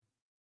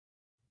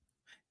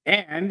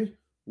And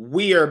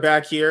we are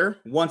back here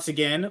once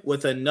again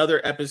with another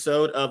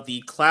episode of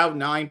the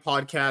Cloud9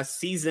 podcast,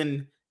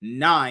 season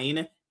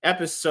 9,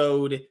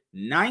 episode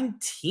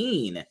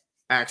 19.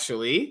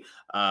 Actually,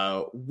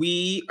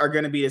 we are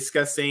going to be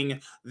discussing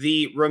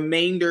the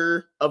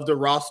remainder of the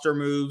roster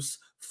moves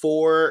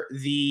for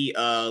the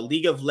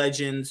League of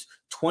Legends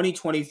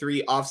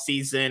 2023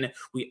 offseason.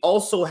 We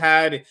also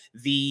had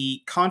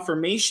the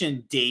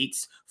confirmation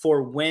dates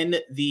for when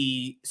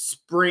the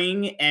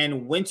spring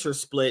and winter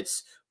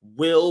splits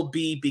will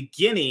be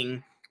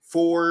beginning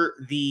for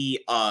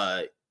the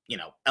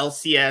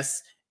LCS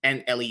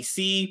and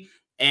LEC.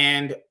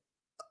 And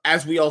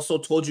as we also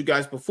told you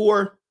guys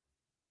before,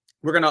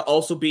 we're going to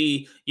also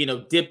be,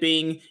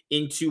 dipping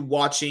into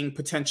watching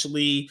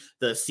potentially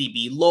the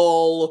CB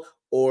LOL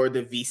or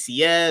the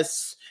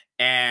VCS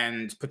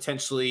and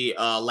potentially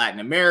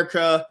Latin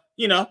America,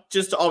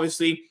 just to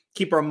obviously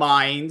keep our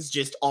minds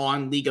just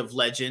on League of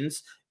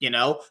Legends,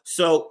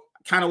 So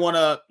kind of want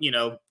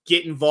to,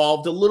 get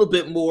involved a little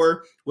bit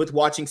more with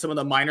watching some of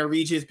the minor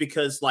regions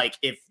because, like,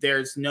 if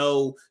there's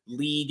no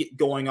league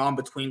going on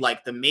between,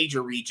 like, the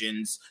major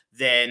regions,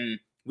 then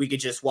we could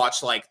just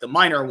watch, like, the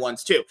minor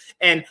ones too.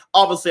 And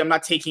obviously, I'm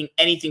not taking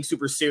anything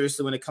super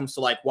seriously when it comes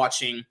to, like,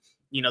 watching,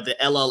 the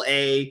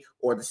LLA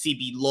or the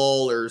CB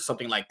LOL or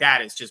something like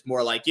that. It's just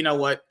more like, you know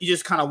what? You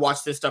just kind of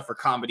watch this stuff for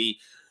comedy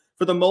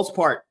for the most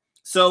part.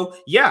 So,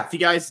 yeah, if you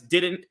guys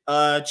didn't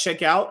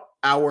check out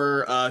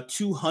our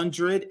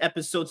 200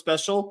 episode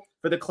special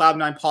for the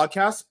Cloud9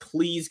 podcast,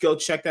 please go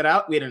check that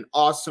out. We had an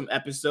awesome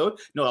episode.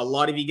 No, a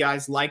lot of you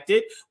guys liked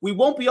it. We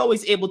won't be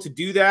always able to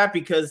do that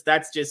because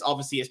that's just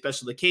obviously a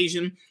special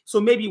occasion.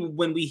 So maybe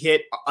when we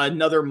hit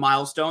another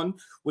milestone,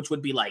 which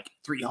would be like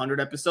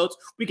 300 episodes,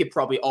 we could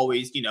probably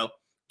always,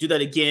 do that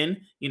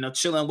again,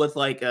 chilling with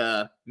like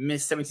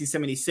Miss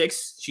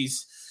 1776.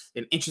 She's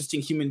an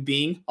interesting human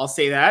being. I'll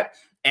say that.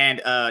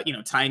 And,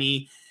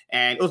 Tiny.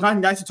 And it was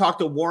nice to talk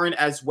to Warren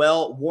as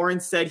well. Warren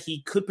said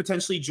he could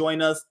potentially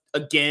join us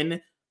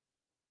again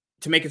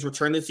to make his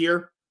return this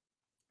year,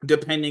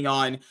 depending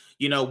on,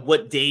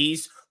 what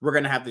days we're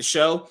going to have the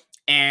show.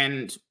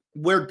 And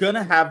we're going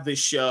to have the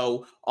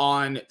show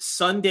on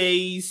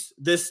Sundays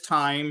this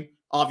time,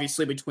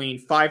 obviously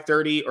between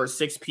 5:30 or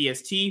 6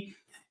 PST.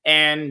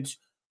 And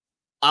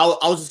I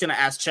was just going to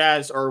ask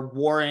Chaz or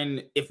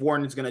Warren if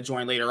Warren is going to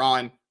join later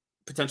on,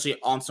 potentially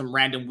on some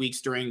random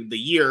weeks during the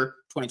year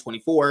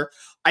 2024.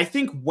 I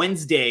think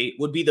Wednesday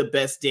would be the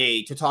best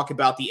day to talk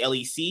about the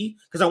LEC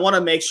because I want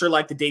to make sure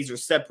like the days are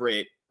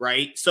separate,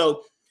 right?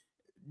 So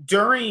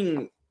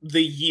during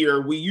the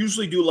year, we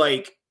usually do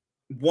like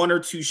one or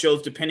two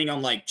shows depending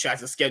on like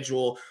Chaz's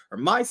schedule or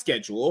my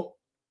schedule.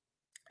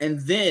 And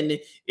then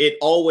it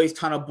always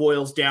kind of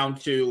boils down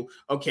to,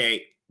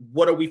 okay,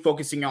 what are we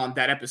focusing on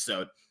that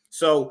episode?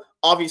 So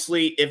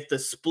obviously, if the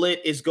split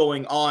is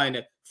going on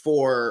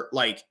for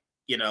like,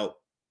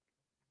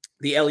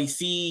 the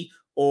LEC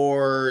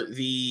or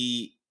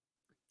the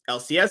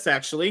LCS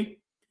actually,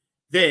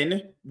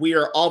 then we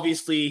are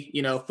obviously,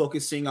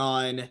 focusing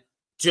on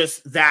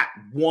just that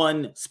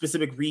one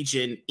specific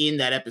region in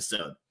that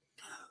episode.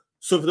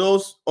 So for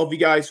those of you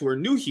guys who are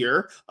new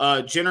here,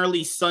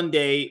 generally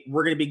Sunday,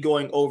 we're going to be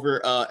going over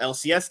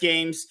LCS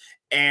games.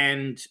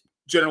 And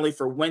generally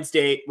for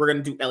Wednesday, we're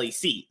going to do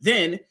LEC.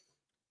 Then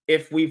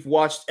if we've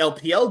watched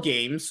LPL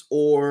games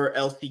or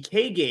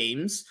LCK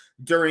games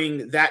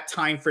during that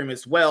time frame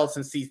as well,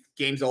 since these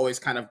games always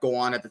kind of go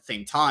on at the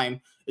same time,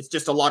 it's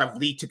just a lot of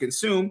league to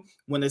consume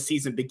when the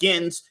season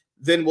begins.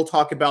 Then we'll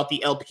talk about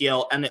the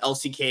LPL and the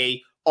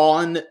LCK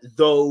on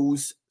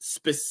those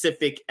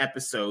specific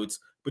episodes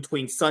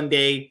between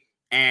Sunday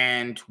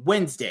and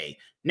Wednesday.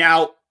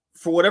 Now,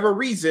 for whatever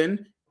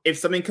reason, if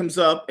something comes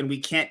up and we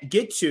can't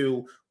get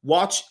to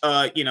watch,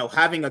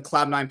 having a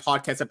Cloud9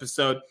 podcast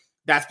episode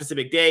that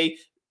specific day,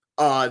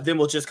 then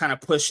we'll just kind of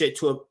push it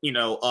to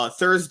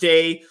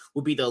Thursday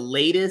will be the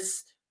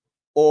latest,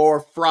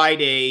 or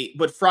Friday.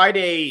 But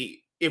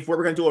Friday, if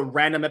we're going to do a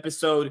random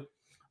episode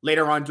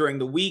later on during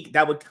the week,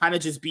 that would kind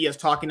of just be us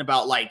talking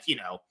about like,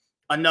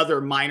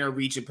 another minor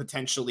region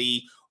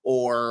potentially,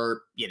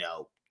 or,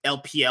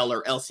 LPL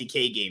or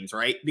LCK games,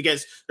 right?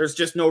 Because there's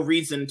just no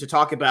reason to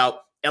talk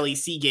about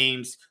LEC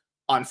games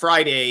on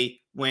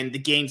Friday when the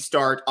games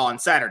start on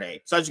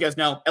Saturday. So as you guys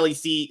know,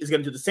 LEC is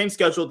going to do the same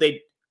schedule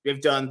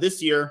they've done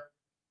this year,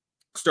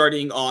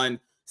 starting on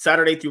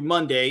Saturday through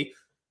Monday.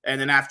 And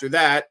then after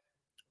that,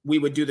 we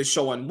would do the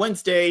show on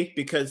Wednesday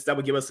because that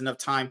would give us enough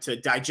time to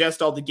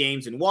digest all the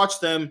games and watch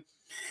them.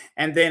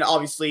 And then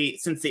obviously,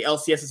 since the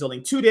LCS is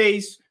only 2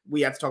 days,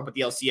 we have to talk about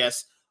the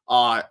LCS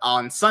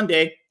on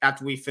Sunday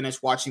after we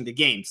finish watching the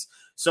games.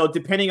 So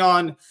depending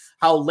on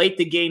how late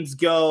the games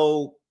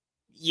go,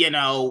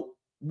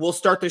 we'll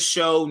start the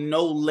show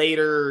no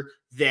later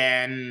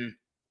than,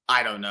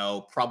 I don't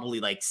know, probably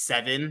like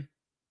 7,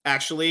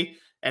 actually.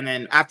 And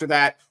then after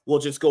that, we'll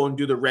just go and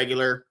do the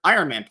regular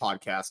Iron Man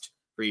podcast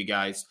for you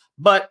guys.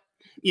 But,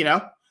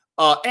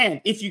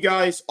 and if you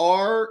guys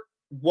are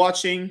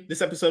watching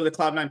this episode of the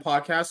Cloud9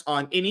 podcast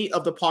on any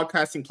of the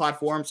podcasting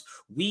platforms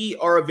we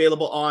are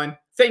available on,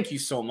 thank you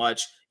so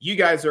much. You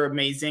guys are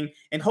amazing.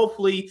 And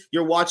hopefully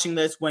you're watching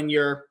this when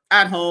you're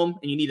at home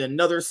and you need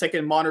another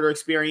second monitor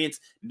experience.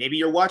 Maybe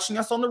you're watching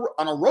us on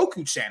a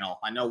Roku channel.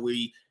 I know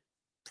we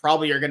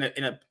probably are going to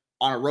end up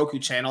on a Roku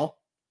channel,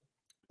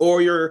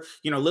 or you're,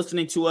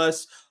 listening to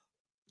us,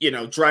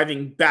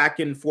 driving back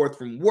and forth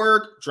from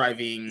work,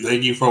 driving.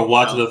 Thank you for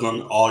watching us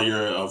on all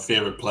your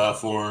favorite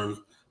platforms.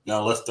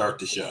 Now let's start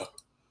the show.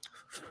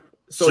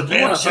 So do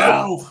you want to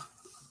hug?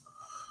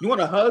 You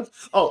want to hug?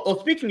 Oh,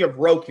 speaking of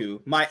Roku,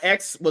 my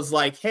ex was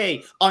like,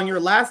 "Hey, on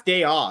your last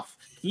day off,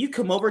 can you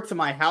come over to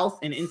my house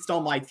and install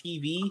my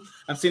TV?"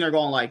 I'm sitting there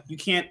going like, "You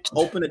can't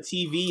open a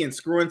TV and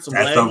screw in some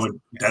legs."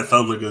 That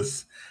sounds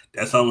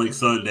like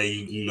something that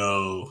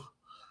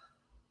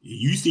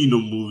you seen the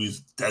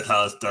movies. That's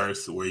how it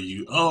starts. Where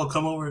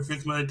come over and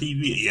fix my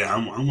TV. Yeah,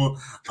 I'm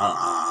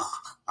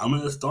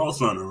gonna install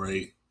something,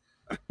 right?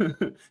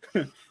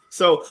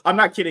 So I'm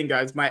not kidding,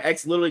 guys. My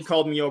ex literally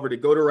called me over to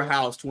go to her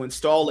house to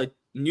install a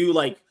new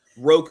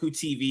Roku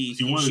TV.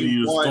 She wanted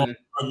you to install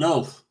something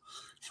else.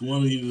 She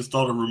wanted you to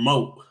install the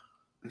remote.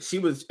 She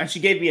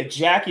gave me a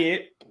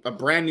jacket, a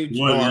brand new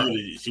jar.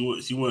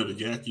 She wanted to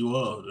jack you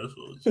up. That's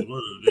what she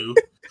wanted to do.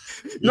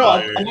 No,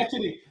 I'm not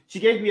kidding. She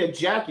gave me a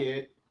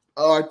jacket.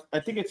 I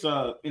think it's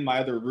in my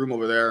other room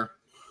over there.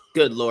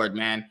 Good Lord,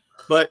 man.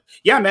 But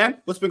yeah, man,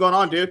 what's been going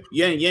on, dude?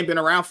 You ain't been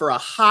around for a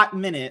hot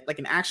minute, like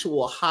an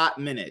actual hot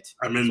minute.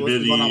 I've been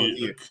busy.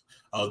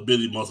 I was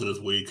busy most of this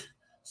week,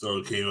 so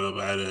it came up.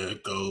 I had to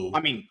go. I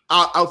mean,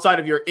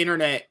 outside of your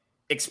internet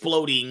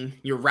exploding,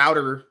 your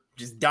router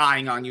just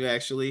dying on you,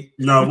 actually.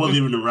 No, it wasn't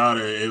even the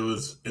router. It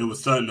was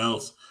something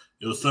else.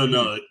 It was something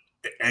else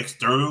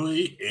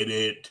externally, and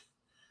it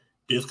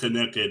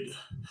disconnected.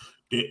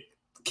 The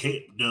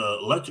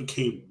electric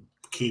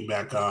came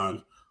back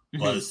on.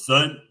 But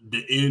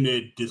the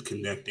internet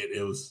disconnected.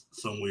 It was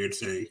some weird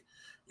thing.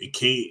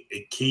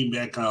 It came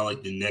back on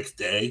like the next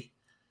day,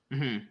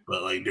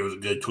 but like there was a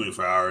good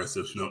 24 hours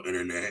of no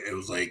internet. It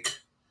was like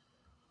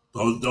the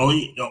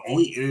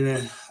only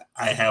internet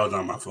I had was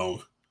on my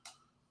phone.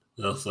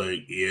 I was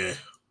like, yeah,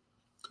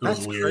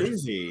 that's weird.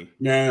 Crazy.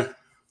 Nah,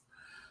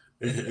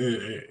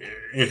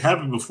 it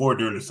happened before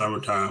during the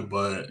summertime,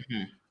 but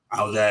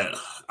I was at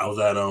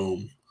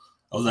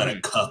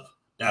a cup.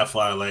 That's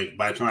why,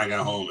 by the time I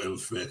got home, it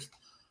was fixed.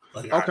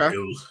 Okay.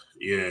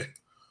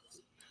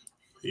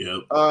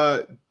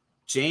 Yep.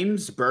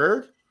 James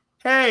Bird.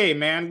 Hey,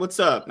 man, what's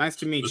up? Nice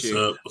to meet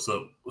you. What's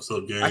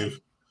up, James?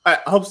 I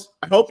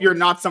hope you're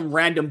not some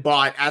random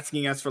bot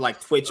asking us for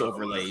Twitch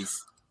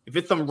overlays. If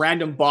it's some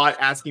random bot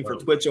asking for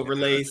Twitch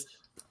overlays,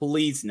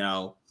 please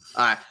no.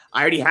 I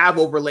already have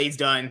overlays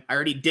done. I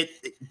already did.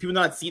 People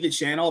not see the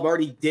channel. I've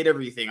already did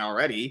everything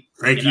already.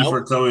 Thank you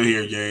for coming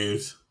here,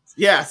 James.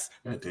 Yes.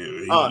 God damn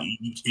it.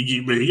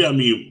 You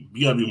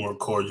gotta be more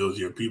cordial with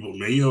your people,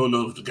 man. You don't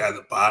know if the guy's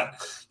a bot.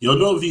 You'll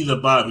know if he's a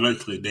bot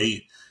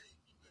eventually.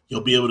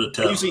 You'll be able to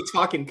tell. I usually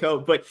talk in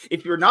code, but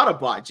if you're not a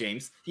bot,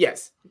 James,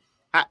 yes.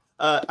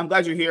 I'm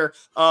glad you're here.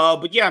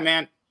 But yeah,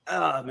 man.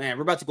 Man,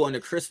 we're about to go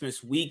into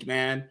Christmas week,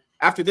 man.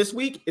 After this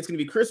week, it's gonna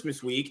be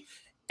Christmas week,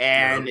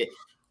 and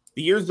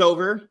the year's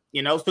over.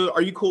 So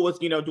are you cool with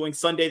doing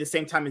Sunday the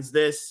same time as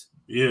this?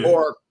 Yeah.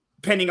 Or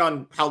depending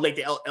on how late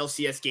the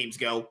LCS games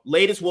go.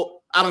 Latest,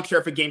 I don't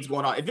care if a game's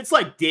going on. If it's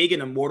like Dig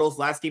and Immortals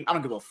last game, I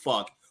don't give a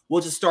fuck.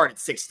 We'll just start at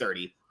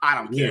 6:30. I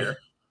don't care.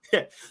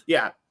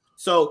 Yeah.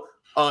 So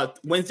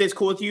Wednesday's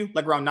cool with you?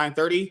 Like around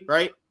 9:30,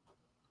 right?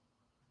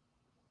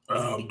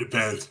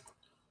 Depends.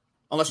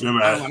 Unless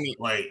remember,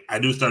 I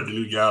do start the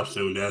new job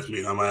soon. That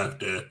means I'm gonna have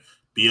to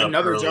be up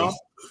another early. Job.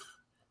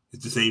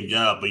 It's the same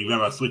job, but you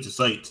remember I switched the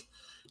sites.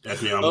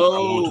 That means I'm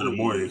going to the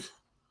morning.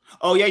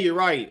 Oh yeah, you're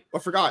right. I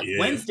forgot. Yeah.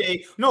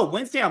 Wednesday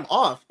I'm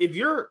off. If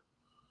you're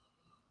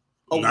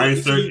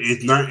 9:30,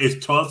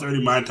 it's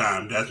 12:30 my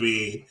time. That's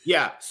me.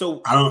 Yeah,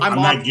 so I'm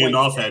not getting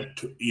off at.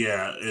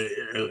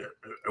 It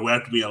would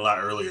have to be a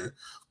lot earlier.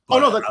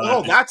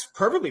 That's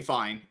perfectly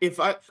fine.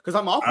 Because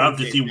I'm off. I have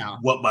to see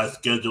what my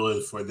schedule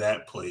is for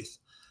that place.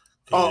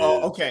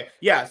 Oh, okay.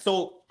 Yeah,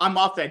 so I'm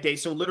off that day.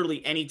 So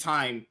literally any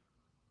time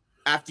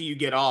after you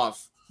get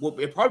off. Well,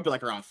 it'd probably be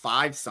like around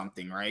 5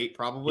 something, right?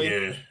 Probably.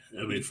 Yeah,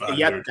 it'll be 5.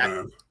 Yeah,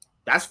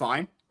 that's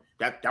fine.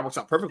 That works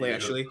out perfectly,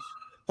 actually.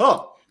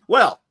 Oh,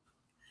 well,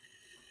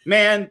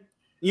 man,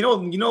 you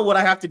know what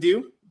I have to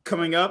do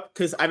coming up?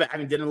 Because I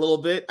haven't done a little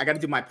bit. I got to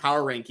do my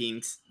power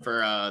rankings for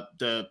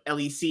the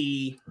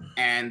LEC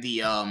and the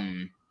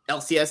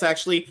LCS,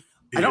 actually.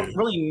 Yeah. I don't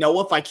really know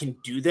if I can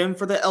do them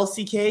for the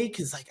LCK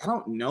because, I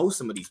don't know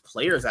some of these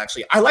players,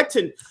 actually. I like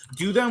to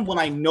do them when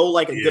I know,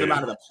 a good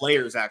amount of the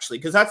players, actually,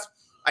 because that's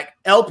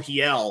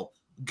LPL,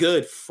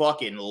 good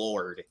fucking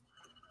Lord.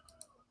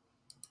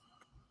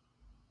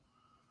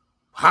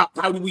 How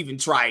do we even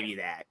try any of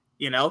that?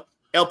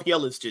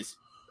 LPL is just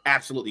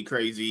absolutely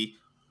crazy.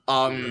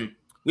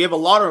 We have a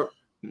lot of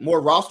more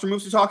roster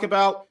moves to talk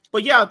about.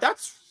 But yeah,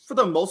 that's for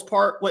the most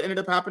part what ended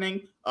up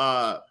happening.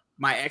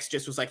 My ex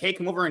just was like, hey,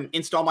 come over and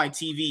install my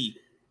TV.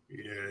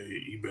 Yeah,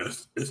 you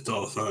best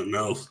install something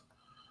else.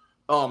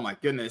 Oh my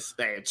goodness.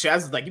 Hey, Chaz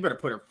is like, you better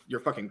put your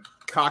fucking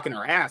cock in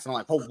her ass. And I'm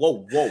like,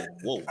 whoa.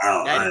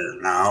 I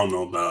don't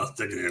know about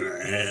sticking it in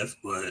her ass,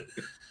 but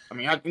I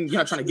mean, you're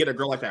not trying to get a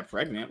girl like that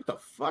pregnant. What the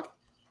fuck?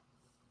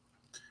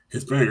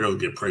 Hispanic girls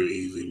get pregnant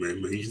easy,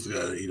 man. But you just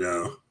gotta,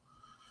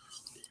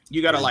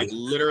 you gotta like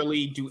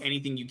literally do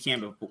anything you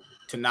can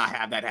to not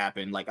have that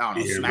happen. Like, I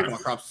don't know, smack him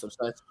across some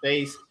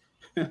face,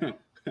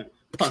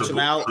 punch him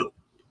out.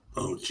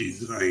 Oh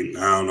Jesus, I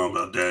don't know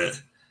about that.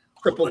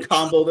 Triple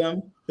combo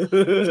them.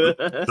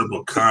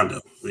 Triple condom,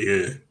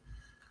 yeah. Give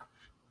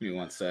me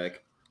one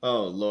sec.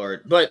 Oh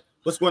Lord. But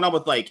what's going on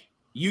with like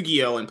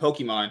Yu-Gi-Oh and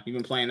Pokemon? You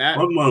been playing that?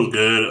 Pokemon's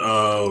good.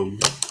 Oh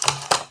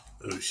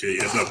shit,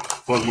 yes,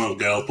 Pokemon's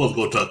good. I was supposed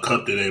to go to a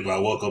cup today, but I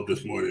woke up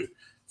this morning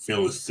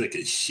feeling sick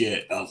as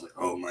shit. I was like,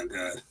 oh my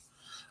God.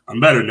 I'm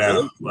better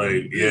now.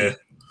 Like, yeah.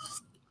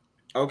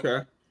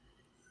 Okay.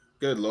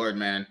 Good Lord,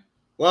 man.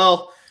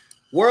 Well,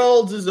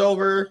 Worlds is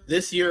over.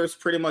 This year is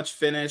pretty much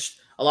finished.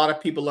 A lot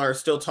of people are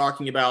still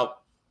talking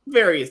about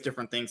various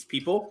different things,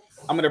 people.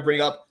 I'm going to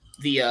bring up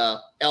the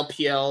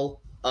LPL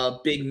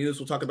big news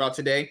we'll talk about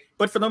today.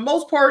 But for the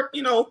most part,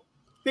 I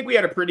think we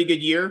had a pretty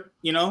good year,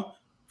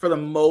 for the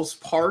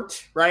most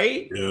part,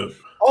 right? Yeah.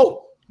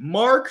 Oh,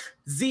 Mark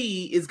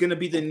Z is going to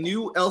be the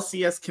new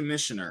LCS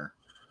commissioner.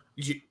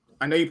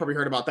 I know you probably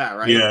heard about that,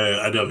 right? Yeah,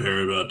 I definitely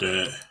heard about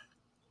that.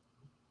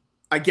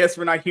 I guess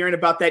we're not hearing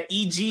about that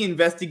EG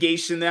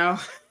investigation now.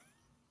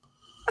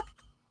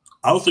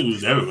 I don't think we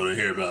was ever going to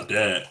hear about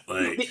that.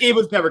 Like, it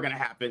was never going to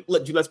happen.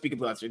 Look, let's be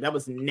completely honest. That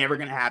was never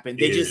going to happen.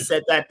 They just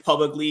said that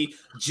publicly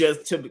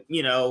just to,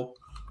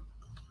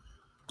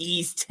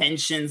 ease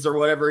tensions or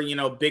whatever.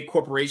 Big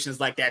corporations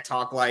like that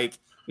talk like,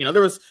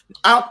 there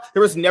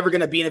was never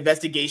going to be an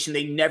investigation.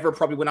 They never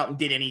probably went out and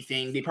did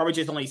anything. They probably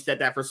just only said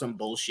that for some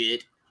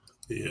bullshit.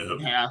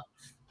 Yeah.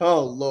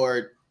 Oh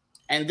Lord.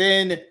 And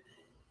then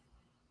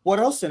what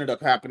else ended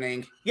up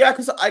happening? Yeah,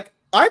 because I've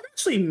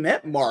actually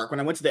met Mark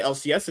when I went to the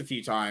LCS a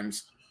few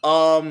times.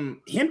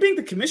 Him being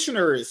the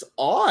commissioner is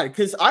odd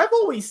because I've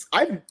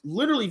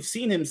literally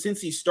seen him since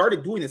he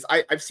started doing this.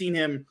 I've seen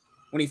him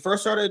when he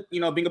first started,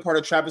 being a part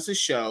of Travis's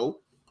show,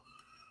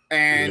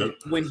 and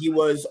when he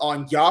was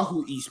on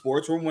Yahoo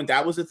Esports, remember when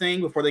that was a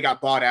thing before they got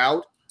bought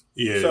out?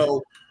 Yeah.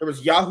 So there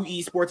was Yahoo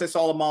Esports I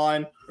saw him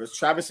on. There was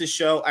Travis's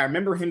show. I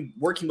remember him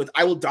working with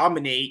I Will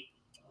Dominate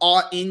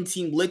in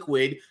Team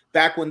Liquid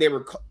back when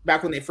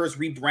they first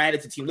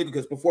rebranded to Team Liquid,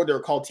 because before they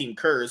were called Team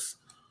Curse.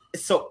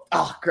 So,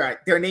 oh god,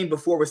 their name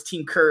before was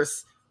Team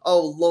Curse.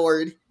 Oh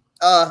Lord,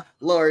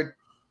 Lord,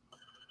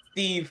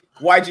 Steve,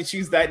 why'd you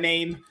choose that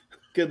name?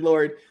 Good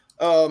Lord.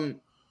 And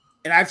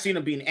I've seen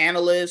him be an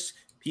analyst.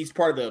 He's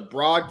part of the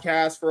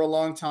broadcast for a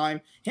long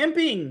time. Him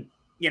being,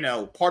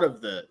 part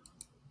of the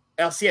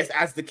LCS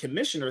as the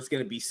commissioner is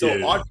going to be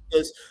so odd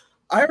because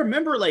I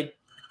remember like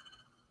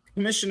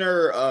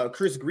Commissioner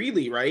Chris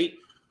Greeley, right?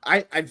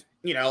 I've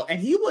and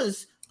he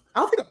was,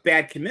 I don't think a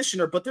bad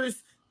commissioner, but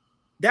there's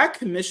that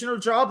commissioner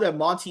job that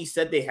Monty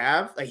said they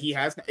have, like he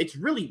has. It's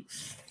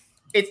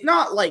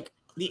not like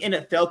the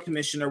NFL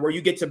commissioner where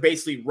you get to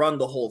basically run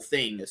the whole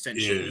thing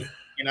essentially.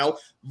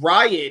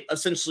 Riot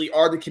essentially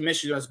are the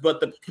commissioners, but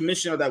the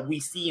commissioner that we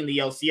see in the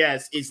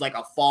LCS is like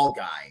a fall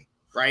guy,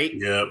 right?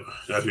 Yep.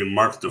 That's been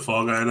Mark's the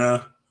fall guy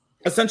now.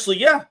 Essentially,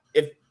 yeah.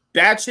 If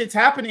bad shit's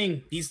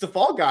happening, he's the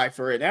fall guy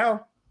for it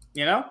now.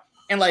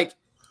 And like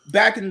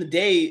back in the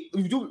day,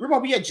 remember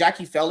we had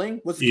Jackie Felling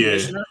was the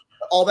commissioner.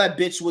 All that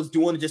bitch was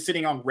doing just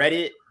sitting on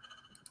Reddit.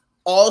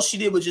 All she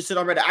did was just sit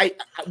on Reddit.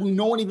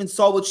 No one even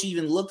saw what she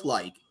even looked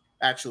like,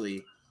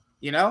 actually.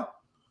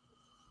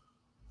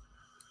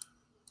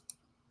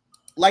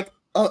 Like,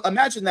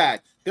 imagine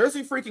that. There's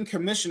a freaking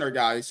commissioner,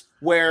 guys,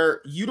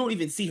 where you don't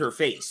even see her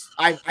face.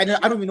 I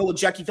don't even know what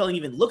Jackie Felling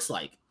even looks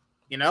like.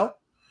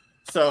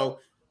 So,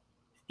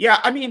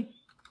 yeah, I mean,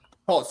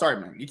 oh, sorry,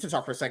 man. You can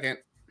talk for a second.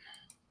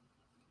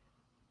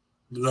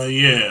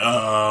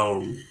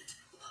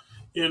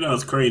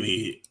 It's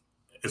crazy.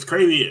 It's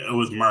crazy it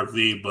was Mark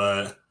Z,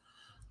 but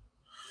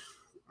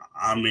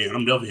I mean,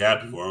 I'm definitely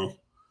happy for him.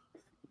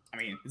 I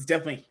mean, it's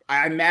definitely,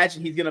 I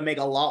imagine he's going to make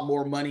a lot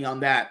more money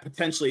on that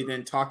potentially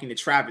than talking to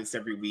Travis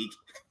every week.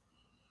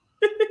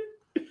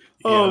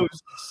 Oh,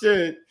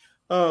 shit.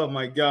 Oh,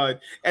 my God.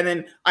 And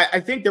then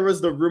I think there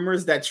was the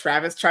rumors that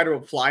Travis tried to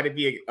apply to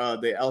be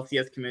the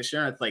LCS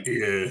commissioner. It's like,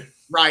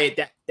 Riot,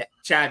 that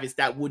Travis,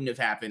 that wouldn't have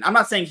happened. I'm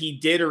not saying he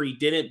did or he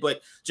didn't,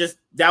 but just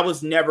that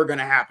was never going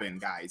to happen,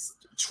 guys.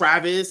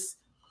 Travis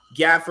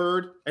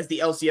Gafford as the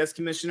LCS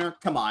commissioner?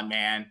 Come on,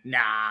 man.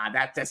 Nah,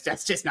 that's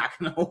just not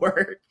going to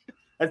work.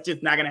 That's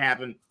just not going to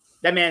happen.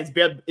 That man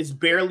is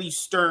barely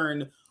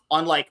stern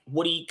on like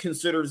what he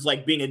considers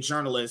like being a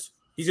journalist.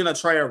 He's going to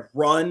try to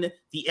run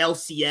the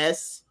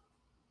LCS.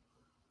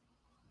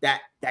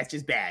 That's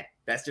just bad.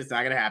 That's just not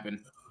going to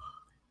happen.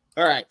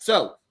 All right.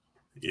 So,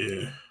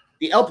 the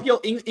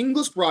LPL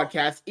English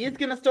broadcast is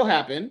going to still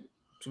happen.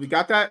 So we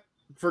got that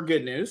for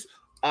good news.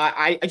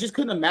 I just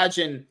couldn't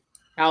imagine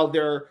how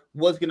there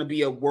was going to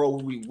be a world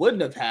where we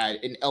wouldn't have had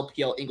an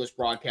LPL English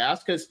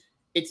broadcast because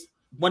it's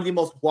one of the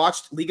most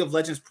watched League of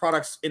Legends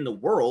products in the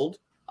world.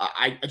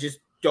 I just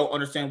don't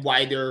understand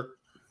why there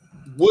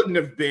wouldn't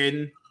have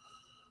been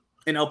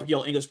an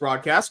LPL English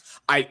broadcast.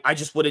 I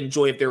just would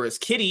enjoy if there was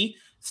Kitty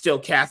still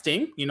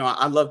casting.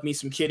 I love me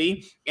some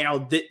Kitty.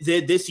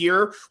 This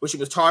year when she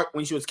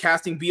was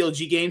casting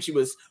BLG games, she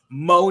was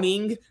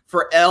moaning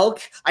for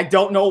Elk. I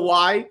don't know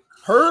why.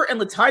 Her and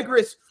the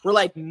Tigress were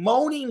like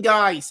moaning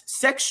guys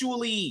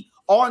sexually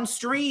on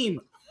stream.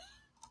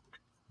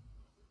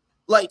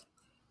 Like,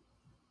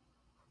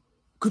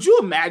 could you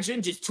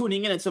imagine just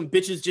tuning in and some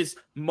bitches just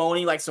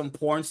moaning like some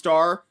porn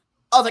star?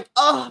 I was like,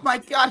 oh my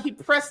God, he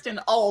pressed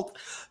an alt.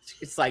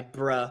 It's like,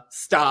 bruh,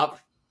 stop.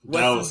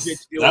 That would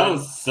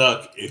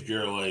suck if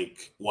you're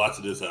like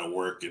watching this at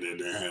work and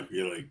then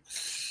you're like,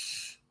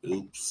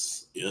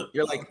 oops. Yep.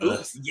 You're like,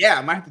 oops. Yeah,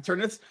 I might have to turn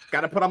this.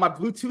 Got to put on my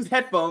Bluetooth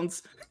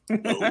headphones.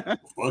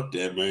 Fuck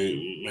that,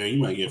 man. Man,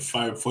 you might get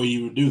fired before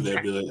you even do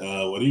that. Be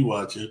like, what are you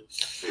watching?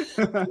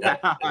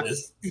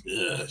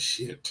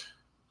 Shit.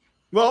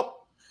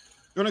 Well,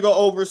 we're going to go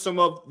over some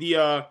of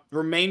the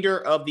remainder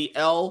of the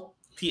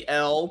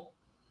LPL,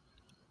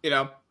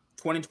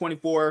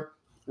 2024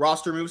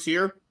 roster moves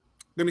here.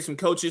 Going to be some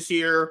coaches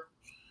here.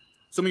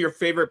 Some of your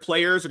favorite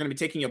players are going to be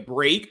taking a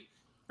break.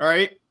 All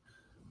right.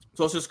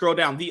 So let's just scroll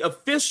down. The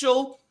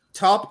official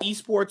top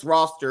esports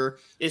roster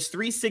is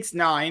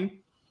 369,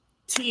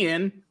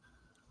 Tien,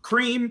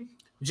 Cream,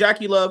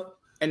 Jackie Love,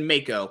 and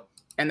Meiko.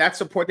 And that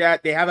support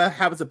that they have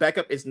as a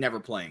backup is never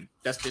playing.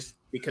 That's just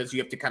because you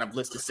have to kind of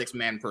list a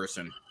 6-man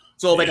person.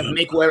 So like if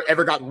Meiko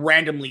ever got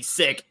randomly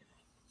sick,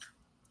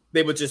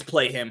 they would just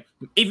play him.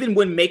 Even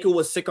when Meiko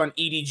was sick on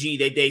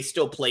EDG, they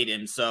still played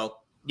him. So,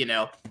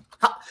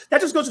 that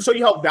just goes to show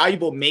you how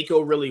valuable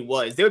Meiko really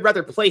was. They would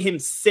rather play him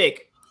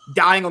sick,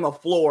 dying on the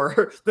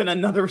floor, than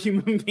another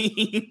human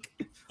being.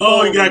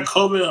 Oh, you got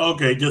COVID?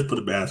 Okay, just put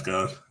a mask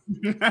on.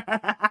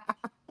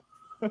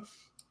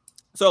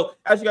 So,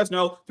 as you guys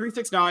know,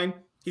 369,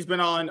 he's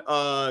been on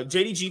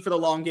JDG for the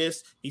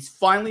longest. He's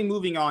finally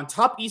moving on.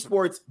 Top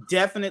Esports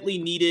definitely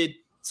needed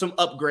some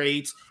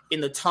upgrades in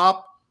the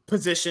top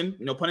position,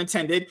 no pun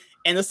intended,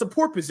 and the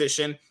support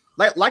position.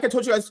 Like I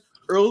told you guys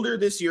earlier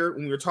this year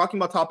when we were talking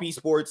about Top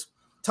Esports,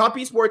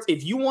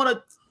 if you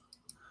want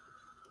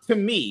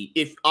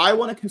if I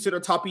want to consider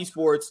Top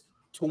Esports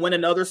to win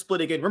another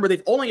split again, remember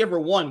they've only ever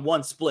won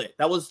one split.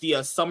 That was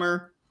the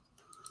summer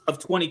of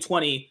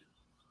 2020,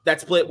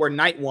 that split where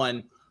Knight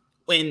won,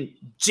 when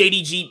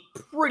JDG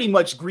pretty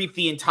much griefed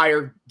the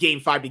entire Game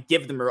 5 to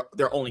give them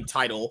their only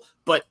title.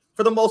 But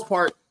for the most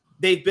part,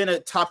 they've been a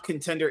top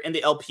contender in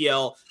the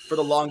LPL for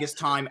the longest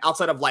time,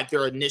 outside of like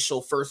their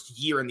initial first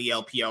year in the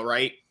LPL,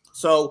 right?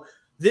 So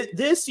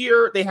this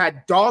year they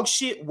had dog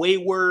shit,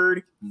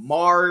 Wayward,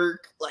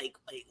 Mark. Like,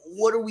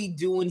 what are we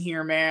doing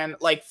here, man?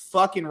 Like,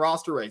 fucking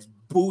roster is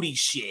booty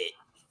shit.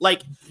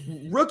 Like,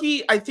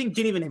 Rookie, I think,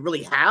 didn't even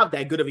really have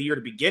that good of a year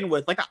to begin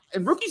with. Like,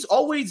 and Rookie's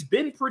always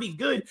been pretty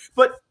good,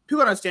 but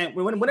people understand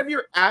whenever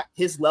you're at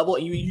his level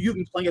and you've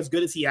been playing as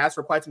good as he has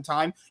for quite some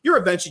time, you're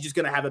eventually just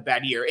going to have a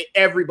bad year.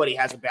 Everybody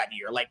has a bad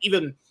year. Like,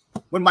 even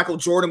when Michael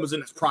Jordan was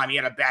in his prime, he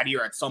had a bad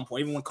year at some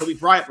point. Even when Kobe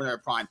Bryant was in their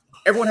prime,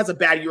 everyone has a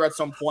bad year at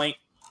some point.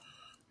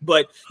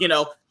 But,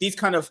 these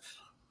kind of,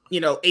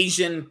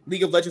 Asian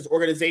League of Legends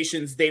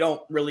organizations, they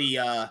don't really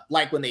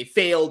like when they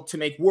fail to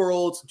make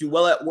Worlds, do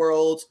well at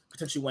Worlds,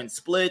 potentially win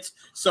splits.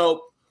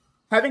 So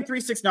having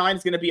 369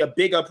 is going to be a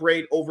big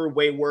upgrade over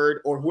Wayward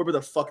or whoever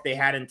the fuck they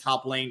had in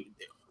top lane.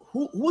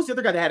 Who was the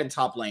other guy they had in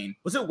top lane?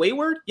 Was it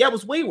Wayward? Yeah, it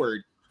was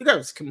Wayward. The guy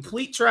was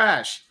complete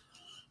trash.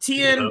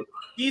 Tien,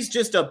 he's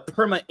just a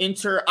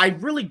perma-inter. I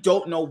really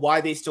don't know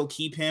why they still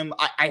keep him.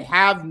 I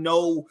have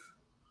no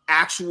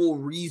actual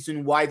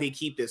reason why they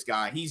keep this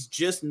guy. He's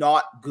just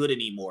not good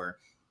anymore.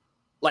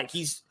 Like,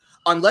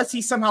 unless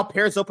he somehow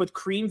pairs up with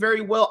Cream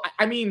very well.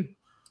 I mean,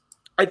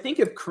 I think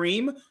if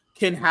Cream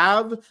can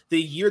have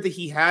the year that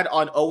he had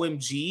on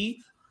OMG,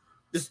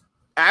 this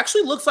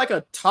actually looks like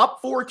a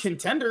top 4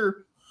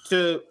 contender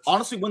to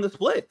honestly win the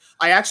split.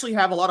 I actually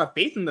have a lot of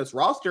faith in this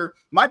roster.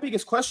 My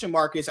biggest question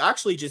mark is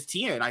actually just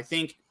Tien. I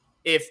think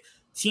if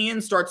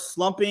Tien starts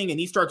slumping and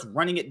he starts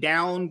running it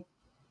down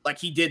like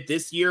he did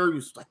this year, he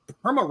was like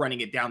perma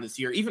running it down this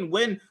year, even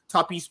when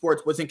Top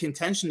Esports was in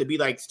contention to be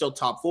like still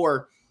top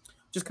 4,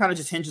 just kind of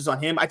just hinges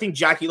on him. I think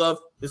Jackie Love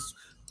has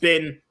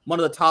been one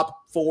of the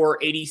top 4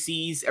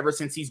 ADCs ever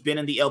since he's been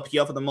in the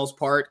LPL for the most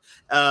part.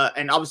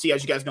 And obviously,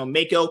 as you guys know,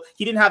 Meiko,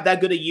 he didn't have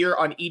that good a year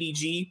on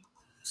EDG.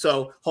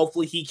 So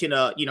hopefully he can,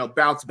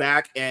 bounce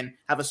back and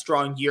have a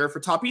strong year for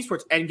Top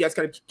Esports. And you guys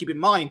got to keep in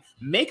mind,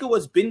 Meiko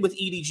has been with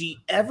EDG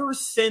ever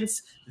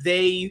since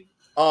they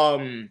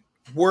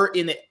were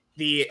in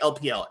the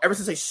LPL, ever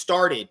since they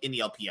started in the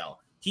LPL.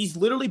 He's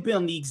literally been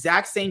on the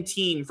exact same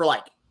team for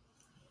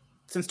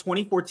since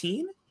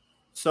 2014.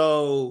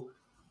 So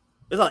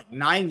it's like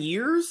 9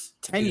 years,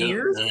 10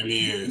 years. 9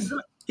 years.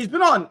 He's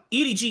been on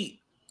EDG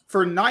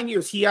for 9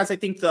 years. He has, I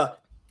think, the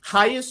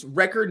highest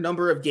record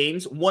number of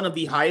games, one of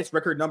the highest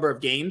record number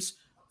of games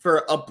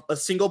for a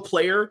single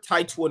player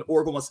tied to an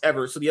org almost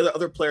ever. So the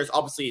other players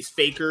obviously is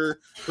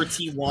Faker for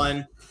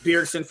T1,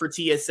 Beardson for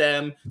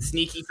TSM,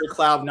 Sneaky for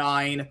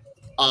Cloud9,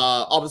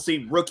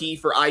 obviously Rookie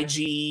for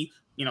IG,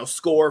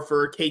 Score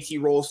for KT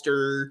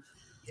Rolster,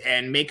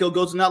 and Meiko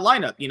goes in that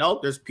lineup.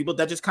 There's people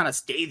that just kind of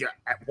stay there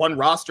at one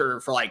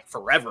roster for like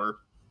forever.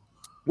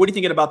 What are you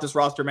thinking about this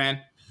roster, man?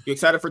 You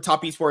excited for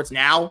top esports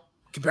now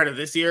compared to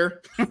this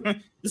year?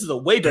 This is a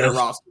way better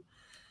roster.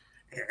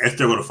 If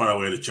they're going to find a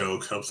way to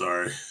choke, I'm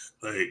sorry.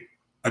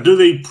 I do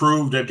they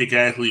prove that they can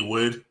actually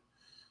win?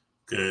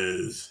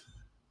 Because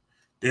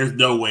there's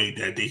no way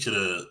that they should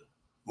have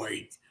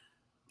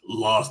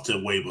lost to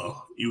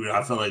Weibo. Even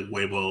I felt like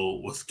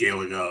Weibo was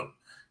scaling up.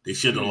 They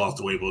shouldn't have lost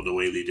to Weibo the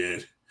way they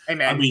did. Hey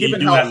man,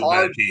 given how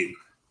hard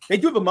they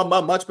do have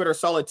a much better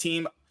solid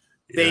team.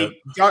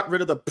 They got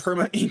rid of the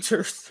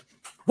perma-inters.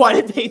 Why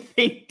did they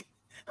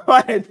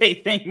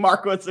think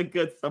Mark was a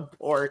good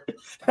support?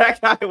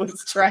 That guy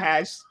was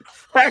trash.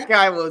 That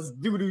guy was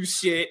doo-doo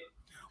shit.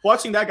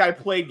 Watching that guy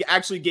play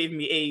actually gave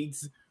me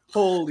AIDS.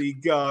 Holy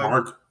God.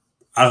 Mark,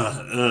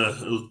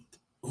 it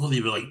wasn't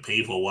even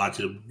painful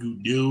watching him. You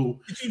knew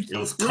it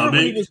was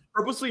coming. He was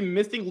purposely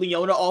missing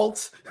Leona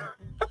ult.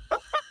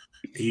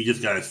 You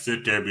just got to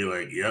sit there and be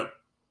like, yep.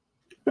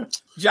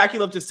 Jackie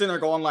left to center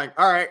going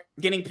all right,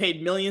 getting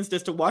paid millions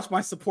just to watch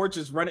my support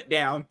just run it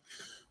down.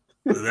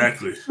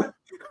 Exactly.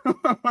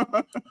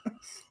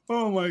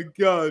 Oh my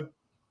God.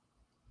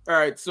 All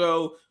right,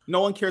 so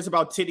no one cares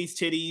about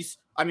titties.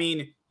 I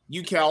mean,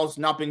 UCal's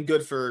not been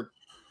good for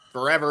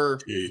forever.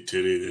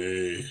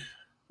 Titty.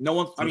 No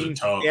one. I mean,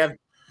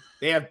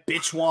 they have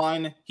bitch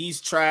one. He's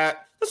trash.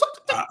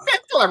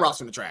 Throw that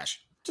roster in the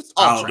trash. Just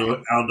all trash.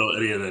 I don't know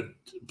any of the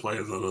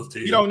players on those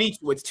teams. You don't need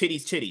to. It's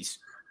titties.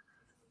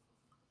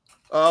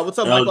 What's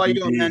up, Michael? How you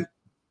doing, man?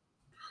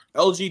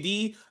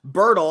 LGD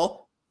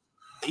Bertle.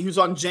 He was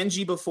on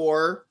Genji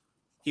before.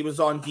 He was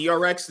on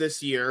DRX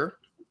this year.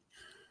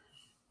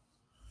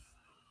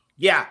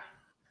 Yeah.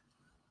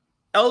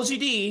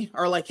 LGD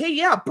are like, hey,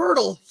 yeah,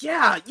 Bertle,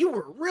 yeah, you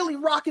were really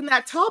rocking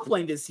that top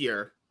lane this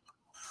year.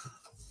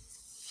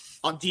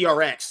 On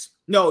DRX.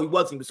 No, he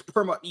wasn't. He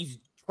was he's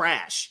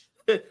trash.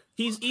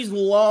 He's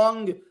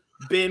long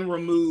been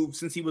removed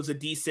since he was a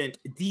decent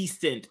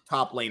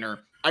top laner.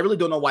 I really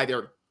don't know why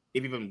they've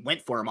even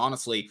went for him,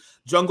 honestly.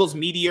 Jungle's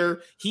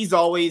Meteor. He's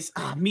always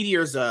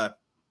Meteor's a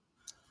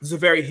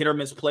very hit or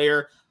miss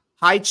player.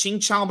 Hi Ching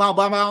Chao Bao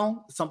Bao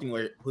Bao. Something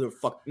where who the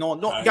fuck? No,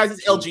 guys,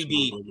 it's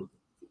LGD.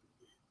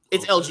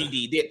 It's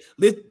LGD.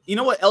 You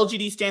know what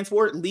LGD stands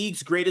for?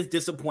 League's greatest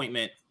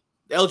disappointment.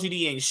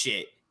 LGD ain't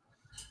shit.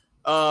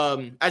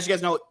 As you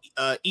guys know,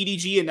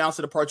 EDG announced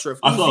the departure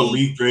of Uzi. I thought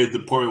League's greatest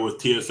disappointment was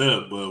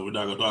TSM, but we're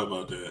not going to talk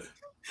about that.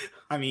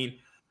 I mean,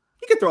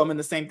 you could throw them in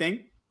the same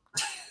thing.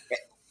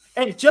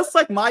 And just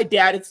like my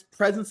dad's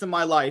presence in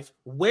my life,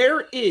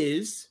 where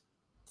is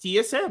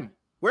TSM?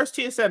 Where's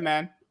TSM,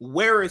 man?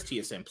 Where is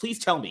TSM? Please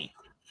tell me.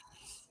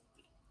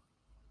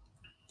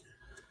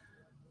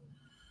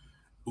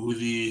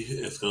 Uzi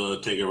is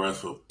going to take a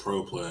rest for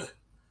pro play.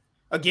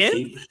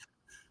 Again?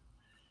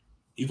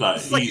 He probably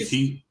just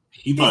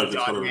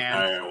going to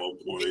retire at one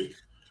point.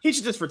 He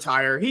should just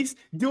retire. He's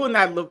doing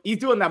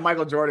that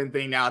Michael Jordan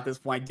thing now at this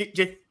point.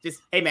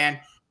 Just hey, man,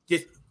 you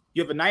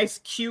have a nice,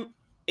 cute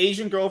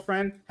Asian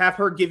girlfriend. Have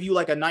her give you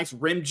a nice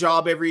rim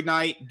job every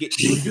night.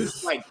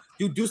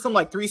 Do some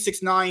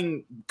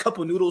 369 cup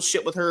of noodle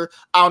shit with her.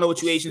 I don't know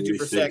what you Asians do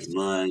for sex.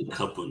 369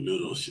 cup of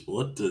noodle shit.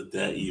 What does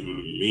that even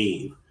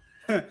mean?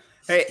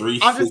 Hey,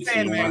 I'm just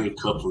saying, man.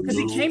 Because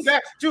he came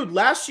back, dude.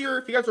 Last year,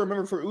 if you guys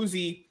remember, for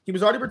Uzi, he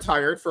was already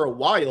retired for a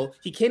while.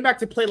 He came back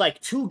to play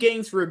 2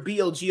 games for a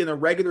BLG in the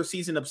regular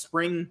season of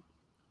spring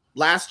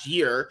last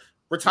year.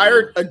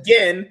 Retired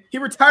again. He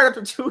retired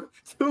after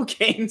two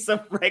games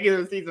of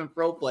regular season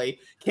pro play.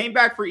 Came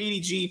back for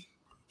EDG.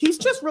 He's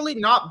just really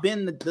not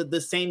been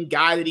the same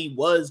guy that he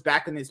was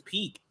back in his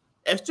peak.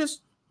 It's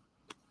just,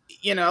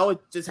 it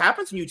just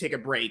happens when you take a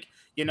break.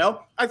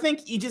 I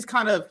think he just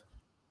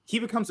he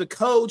becomes a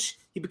coach.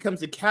 He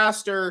becomes a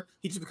caster.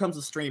 He just becomes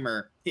a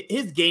streamer.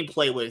 His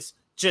gameplay was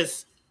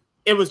just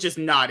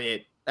not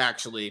it,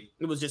 actually.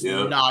 It was just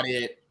not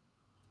it.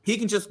 He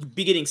can just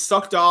be getting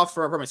sucked off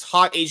from his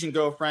hot Asian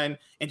girlfriend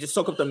and just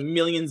soak up the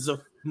millions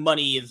of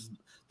money,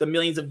 the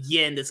millions of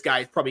yen this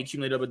guy's probably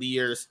accumulated over the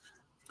years.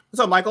 What's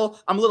up, Michael?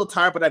 I'm a little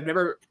tired, but I've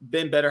never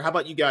been better. How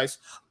about you guys?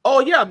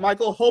 Oh, yeah,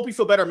 Michael. Hope you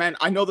feel better, man.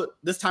 I know that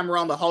this time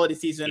around the holiday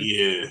season,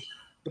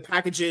 the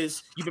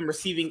packages you've been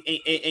receiving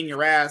in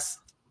your ass.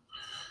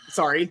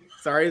 Sorry.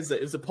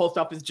 It's a post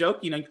office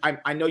joke.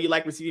 I know you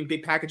like receiving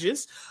big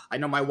packages. I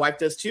know my wife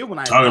does too. When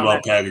I talk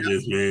about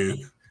packages, man.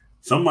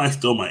 Somebody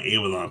stole my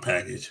Amazon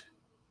package.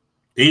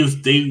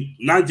 They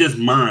not just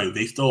mine.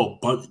 They stole a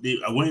bunch.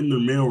 I went in the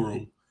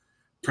mailroom.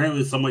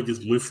 Apparently, somebody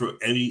just went for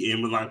any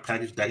Amazon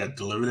package that got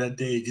delivered that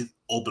day and just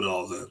opened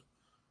all of them.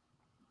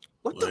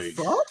 What the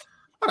fuck?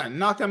 I'm gonna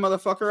knock that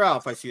motherfucker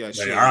out if I see that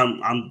shit.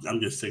 I'm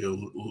just sick of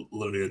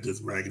living at this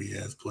raggedy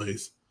ass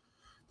place.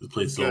 This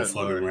place so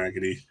fucking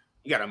raggedy.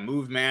 You gotta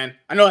move, man.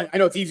 I know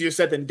it's easier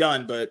said than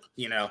done, but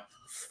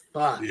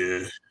Fuck.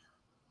 Yeah.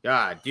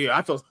 God, dude,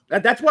 I feel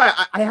that's why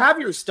I have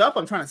your stuff.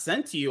 I'm trying to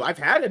send to you. I've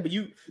had it, but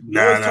you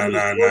always tell me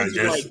stories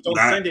of like, don't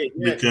send it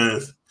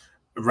because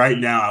right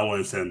now I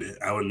wouldn't send it.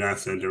 I would not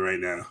send it right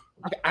now.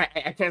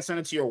 I can't send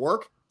it to your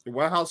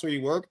warehouse where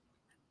you work.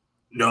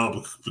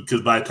 No,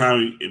 because by the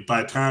time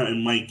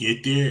it might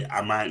get there,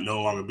 I might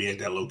no longer be at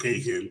that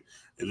location,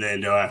 and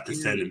then they'll have to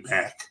send it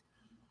back.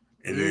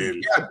 And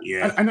then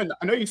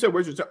I know you said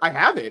where's your. I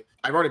have it.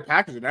 I've already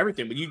packaged it and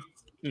everything, but you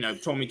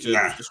told me to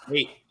just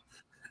wait.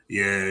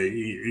 Yeah,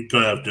 you're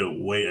gonna have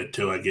to wait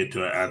until I get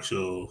to an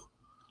actual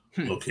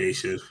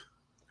location.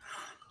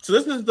 So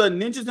this is the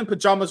Ninjas in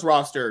Pajamas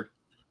roster.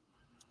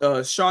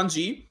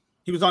 Shanji,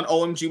 he was on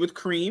OMG with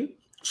Cream.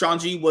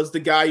 Shanji was the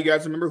guy you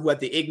guys remember who had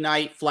the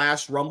Ignite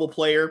Flash Rumble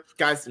player.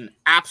 Guy's an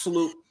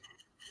absolute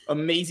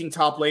amazing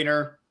top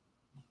laner.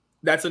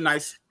 That's a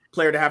nice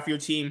player to have for your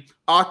team.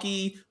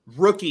 Aki,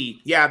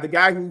 rookie. Yeah, the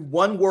guy who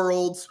won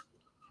Worlds.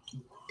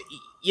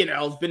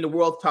 Has been to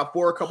World Top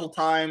 4 a couple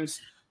times.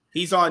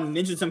 He's on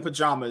Ninjas in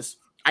Pajamas.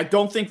 I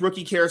don't think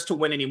Rookie cares to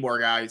win anymore,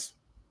 guys.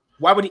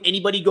 Why would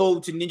anybody go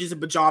to Ninjas in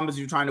Pajamas if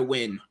you're trying to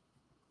win?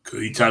 Because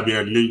he tried to be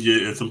a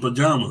ninja in some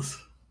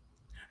pajamas.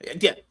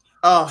 Yeah.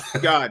 Oh,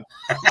 God.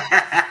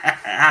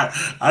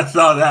 I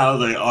saw that. I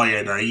was like, oh,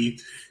 yeah, no, he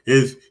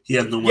has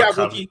no more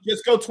Rookie,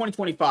 just go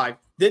 2025.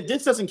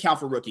 This doesn't count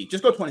for Rookie.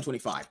 Just go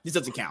 2025. This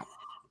doesn't count.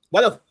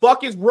 Why the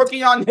fuck is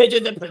Rookie on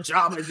Ninjas in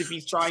Pajamas if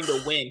he's trying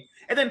to win?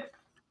 And then,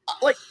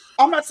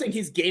 I'm not saying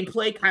his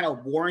gameplay kind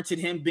of warranted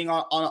him being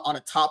on a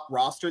top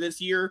roster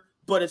this year,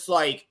 but it's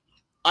like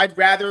I'd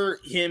rather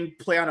him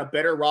play on a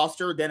better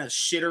roster than a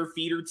shitter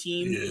feeder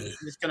team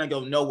that's going to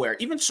go nowhere.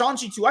 Even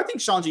Shanji, too. I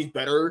think Shanji's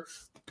better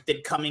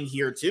than coming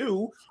here,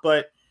 too.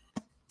 But,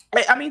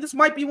 I mean, this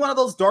might be one of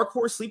those dark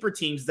horse sleeper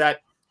teams that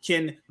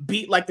can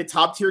beat, like, the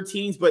top-tier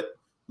teams but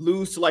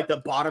lose to, like, the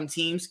bottom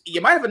teams. You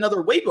might have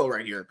another Weibo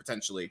right here,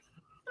 potentially.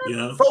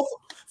 Yeah.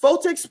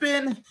 Photic's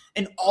been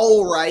an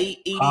all right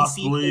ADC.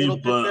 Possibly,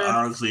 but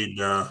honestly,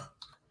 no.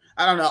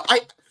 I don't know.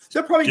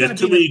 They're probably going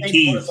to be the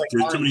same. There's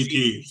too many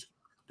teams.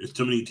 There's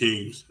too many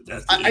teams.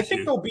 That's the issue. I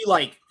think they'll be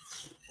like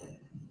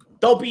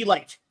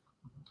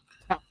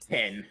top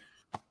 10.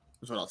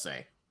 That's what I'll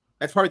say.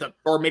 That's probably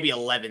or maybe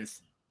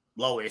 11th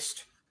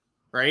lowest,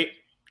 right?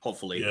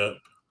 Hopefully. Yeah.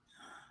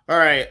 All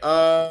right.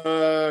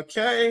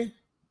 Okay.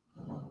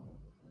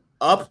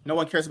 Up. No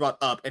one cares about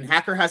Up, and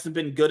Hacker hasn't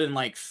been good in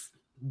like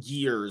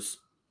years.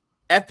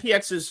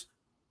 FPX's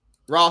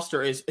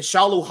roster is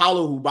Xiaolu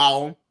Halu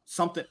Bao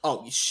something.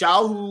 Oh,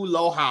 Xiaolu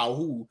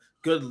Lohao.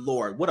 Good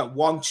lord, what a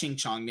Wang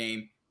Qingchang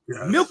name.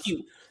 Yes.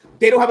 Milky.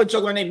 They don't have a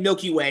juggler named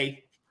Milky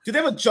Way. Do they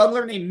have a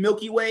juggler named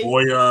Milky Way?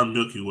 Boy,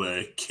 Milky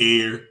Way.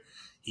 Care.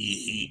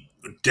 He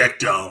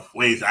decked off.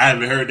 Wait, I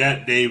haven't heard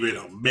that name in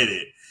a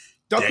minute.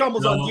 Duckdom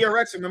was on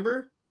DRX,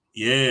 remember?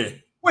 Yeah.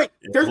 Wait,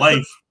 there's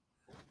Life.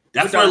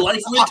 That's where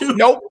Life went to?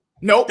 Nope.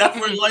 That's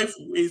where Life.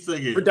 Wait a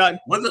second. We're done.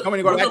 I'm going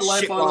to go to that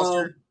shit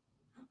roster.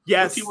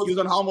 Yes, he was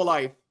on Humble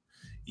Life.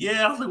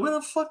 Yeah, I was like, where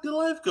the fuck did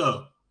Life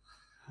go?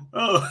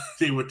 Oh,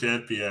 they went to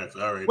FPX.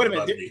 All right. Wait a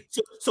minute.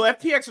 So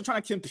FPX are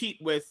trying to compete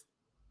with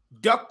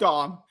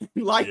Duckdom.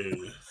 Like,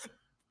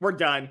 we're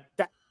done.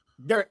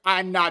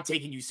 I'm not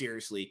taking you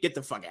seriously. Get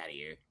the fuck out of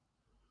here.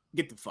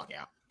 Get the fuck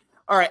out.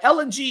 All right,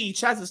 LNG,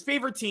 Chaz's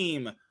favorite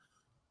team.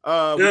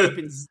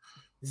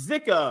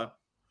 Zika.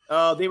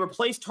 They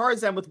replaced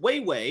Tarzan with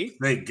Weiwei.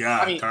 Thank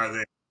God,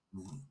 Tarzan.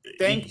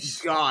 Thank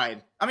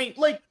God. I mean,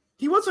 like,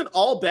 he wasn't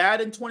all bad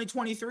in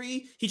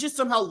 2023. He just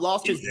somehow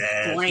lost his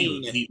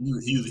brain. He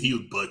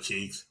was butt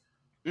cheeks.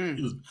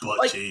 He was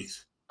butt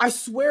cheeks. I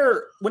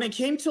swear, when it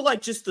came to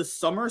like just the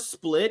summer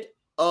split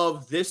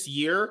of this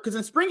year, because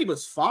in spring he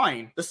was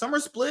fine. The summer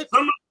split,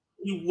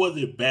 he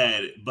wasn't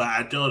bad, but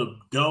I told him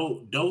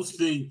don't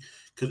think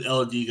because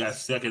LNG got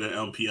second in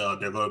MPL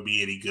they're going to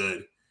be any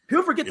good.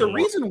 People forget the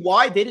reason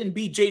why they didn't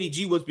beat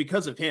JDG was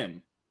because of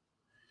him.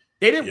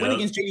 They didn't win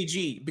against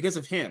JDG because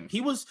of him.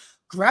 He was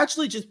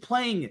gradually just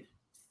playing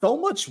so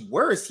much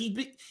worse.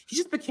 He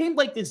just became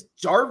like this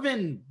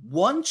Jarvan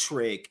one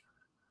trick.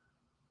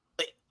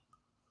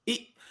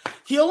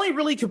 He only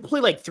really could play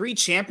like 3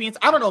 champions.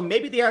 I don't know.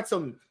 Maybe they had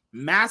some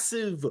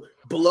massive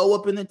blow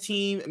up in the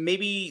team.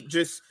 Maybe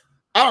just,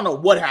 I don't know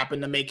what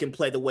happened to make him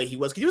play the way he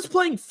was. Because he was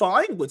playing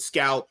fine with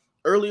Scout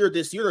earlier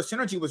this year. Their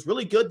synergy was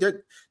really good.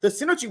 The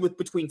synergy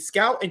between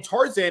Scout and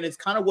Tarzan is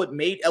kind of what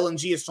made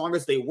LNG as strong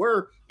as they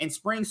were in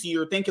spring. So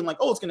you're thinking like,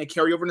 oh, it's going to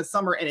carry over into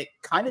summer. And it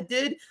kind of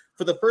did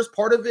for the first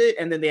part of it.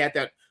 And then they had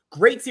that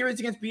great series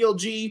against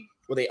BLG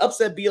where they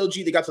upset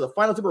BLG. They got to the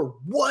finals. They were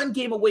 1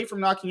 game away from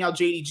knocking out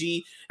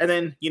JDG. And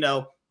then,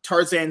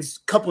 Tarzan's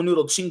couple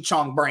noodle ching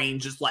chong brain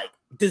just like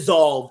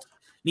dissolved.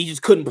 And he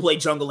just couldn't play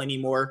jungle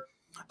anymore.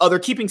 They're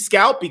keeping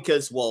Scout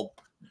because, well,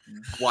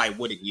 why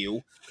wouldn't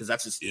you? Because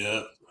that's just...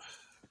 Yeah.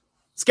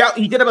 Scout,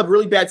 he did have a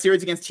really bad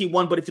series against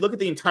T1, but if you look at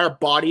the entire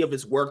body of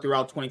his work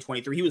throughout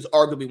 2023, he was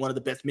arguably one of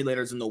the best mid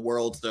laners in the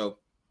world. So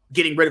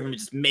getting rid of him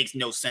just makes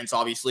no sense,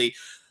 obviously.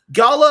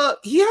 Gala,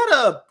 he had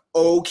a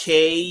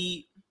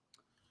okay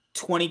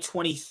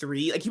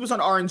 2023. Like, he was on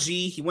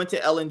RNG. He went to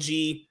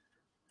LNG.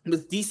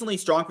 was decently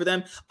strong for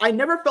them. I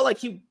never felt like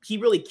he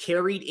really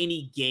carried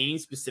any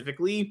games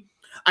specifically.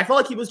 I felt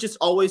like he was just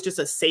always just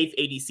a safe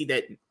ADC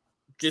that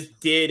just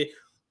did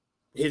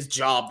his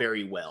job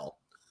very well.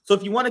 So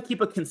if you want to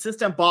keep a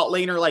consistent bot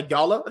laner like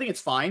Gala, I think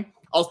it's fine.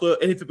 Also,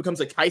 if it becomes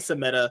a Kai'Sa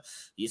meta,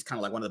 he's kind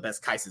of like one of the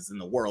best Kaisas in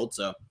the world,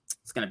 so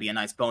it's going to be a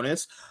nice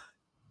bonus.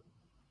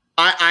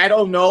 I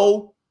don't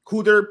know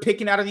who they're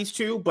picking out of these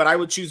two, but I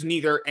would choose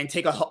neither and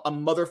take a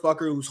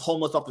motherfucker who's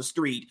homeless off the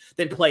street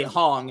than play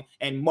Hong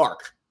and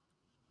Mark.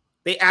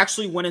 They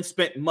actually went and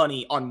spent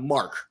money on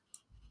Mark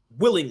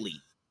willingly.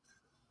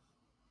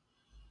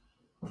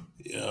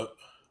 Yep.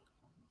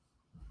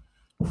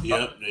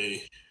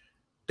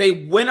 They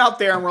went out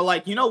there and were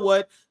like, you know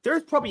what?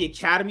 There's probably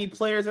academy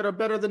players that are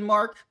better than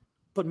Mark,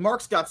 but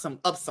Mark's got some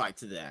upside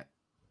to that.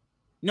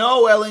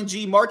 No,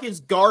 LNG, Mark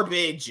is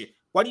garbage.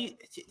 Why do you...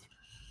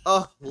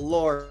 Oh,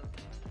 Lord.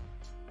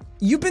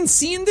 You've been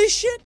seeing this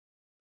shit?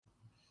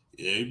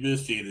 Yeah, you've been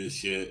seeing this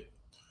shit.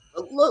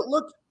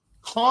 Look,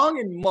 Hong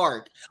and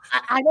Mark.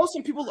 I know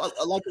some people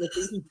like to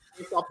think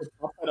based off the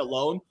top side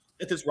alone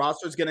that this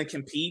roster is going to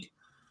compete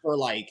for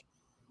like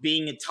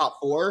being in top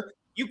 4.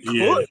 You could.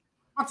 Yeah.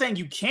 I'm not saying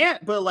you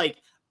can't, but like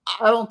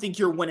I don't think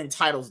you're winning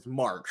titles with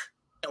Mark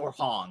or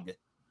Hong.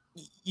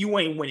 You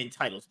ain't winning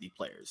titles with these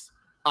players.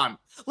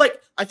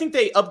 Like I think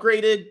they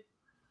upgraded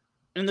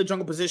in the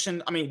jungle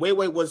position. I mean,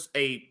 Weiwei was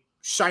a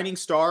shining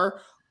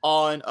star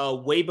on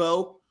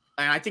Weibo,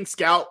 and I think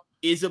Scout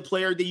is a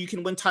player that you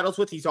can win titles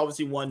with. He's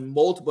obviously won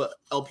multiple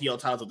LPL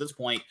titles at this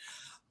point.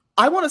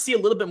 I want to see a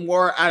little bit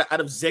more out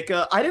of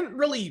Zika. I didn't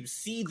really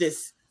see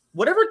this.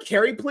 Whatever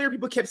carry player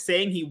people kept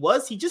saying he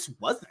just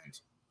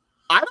wasn't.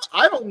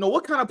 I don't know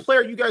what kind of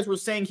player you guys were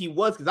saying he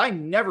was because I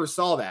never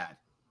saw that.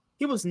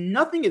 He was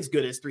nothing as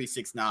good as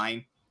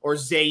 369 or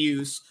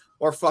Zeus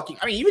or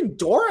even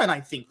Doran,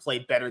 I think,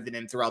 played better than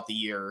him throughout the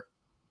year.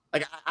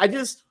 Like,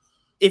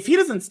 if he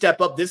doesn't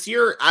step up this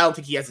year, I don't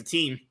think he has a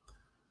team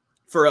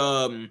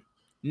for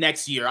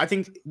next year. I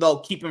think they'll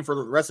keep him for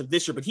the rest of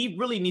this year, but he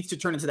really needs to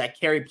turn into that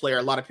carry player.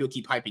 A lot of people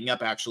keep hyping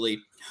up, actually.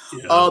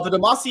 Yeah. The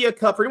Demacia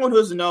Cup, for anyone who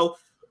doesn't know,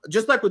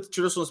 just like with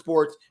traditional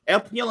sports,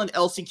 FPL and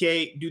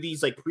LCK do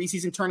these like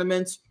preseason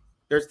tournaments.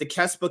 There's the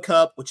Kespa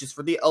Cup, which is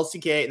for the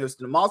LCK, and there's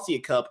the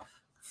Demacia Cup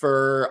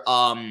for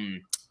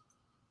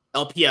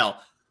LPL.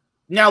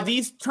 Now,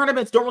 these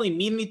tournaments don't really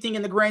mean anything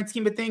in the grand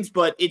scheme of things,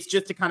 but it's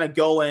just to kind of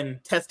go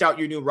and test out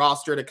your new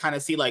roster to kind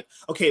of see like,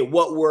 okay,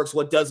 what works,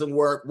 what doesn't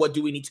work, what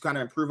do we need to kind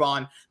of improve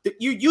on.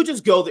 You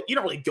just go that you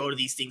don't really go to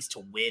these things to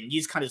win. You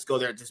just kind of just go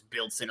there and just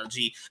build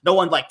synergy. No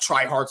one like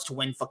try hards to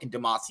win fucking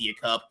Demacia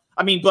Cup.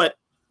 I mean, but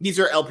these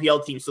are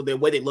LPL teams, so the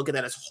way they look at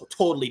that is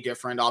totally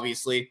different,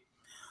 obviously.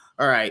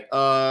 All right.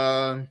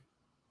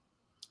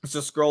 Let's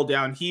just scroll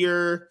down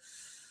here.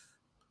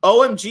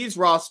 OMG's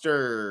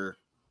roster.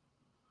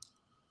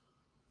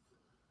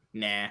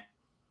 Nah.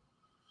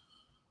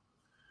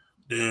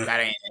 Yeah. That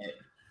ain't it.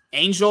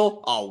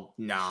 Angel? Oh,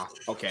 nah.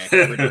 Okay.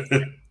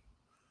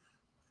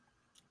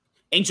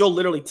 Angel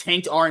literally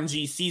tanked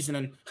RNG season,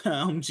 and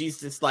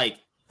OMG's just like,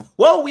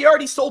 well, we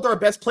already sold our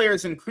best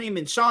players in Cream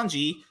and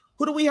Shanji.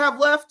 Who do we have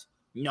left?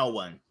 No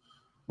one.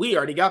 We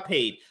already got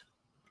paid.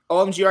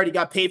 OMG already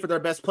got paid for their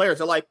best players.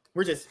 They're like,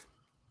 we're just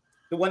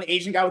the one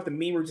Asian guy with the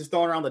meme. We're just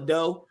throwing around the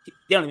dough.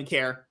 They don't even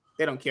care.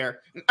 They don't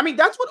care. I mean,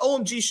 that's what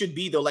OMG should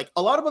be, though. Like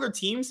a lot of other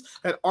teams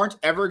that aren't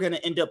ever going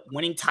to end up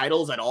winning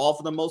titles at all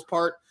for the most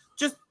part,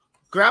 just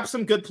grab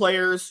some good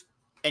players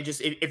and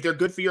just if they're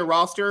good for your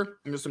roster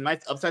and there's some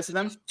nice upsides to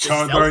them,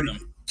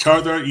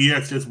 Charizard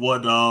EX just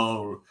won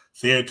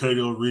San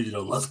Antonio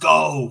Regional. Let's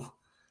go.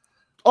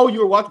 Oh,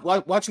 you were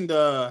watching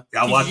the...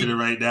 Yeah, I'm watching it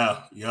right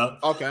now. Yep.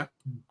 Okay.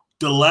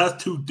 The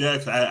last 2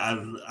 decks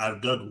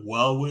I've done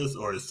well with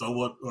or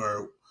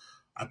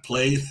I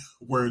played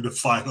were in the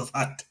finals.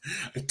 I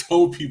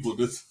told people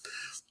this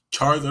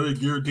Charizard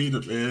guaranteed,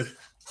 man.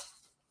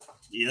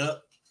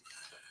 Yep.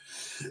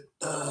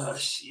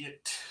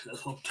 Shit.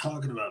 That's what I'm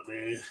talking about,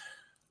 man.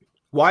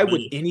 Why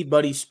would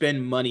anybody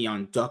spend money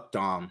on Duck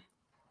Dom?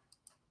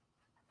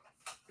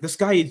 This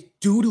guy is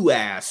doo-doo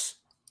ass.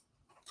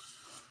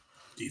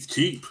 He's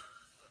cheap.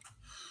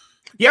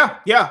 Yeah.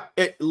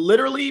 It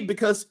literally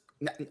because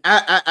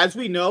as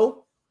we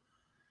know,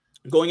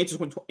 going into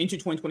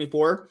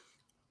 2024,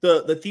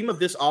 the theme of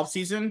this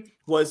offseason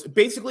was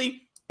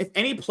basically if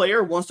any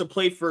player wants to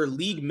play for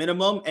league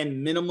minimum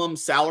and minimum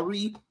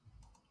salary,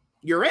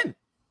 you're in.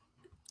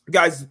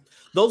 Guys,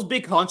 those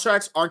big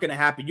contracts aren't going to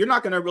happen. You're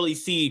not going to really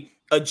see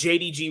a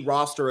JDG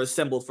roster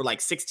assembled for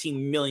like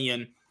 16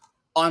 million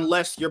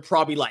unless you're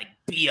probably like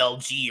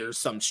BLG or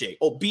some shit.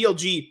 Oh,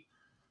 BLG.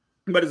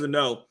 Anybody doesn't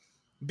know,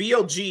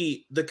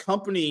 BLG, the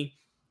company,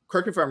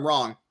 correct me if I'm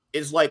wrong,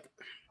 is like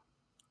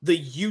the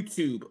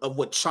YouTube of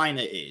what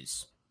China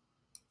is.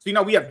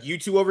 So, we have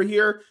YouTube over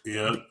here.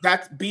 Yeah.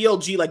 That's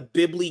BLG, like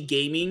Bibli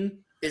Gaming,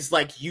 is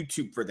like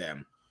YouTube for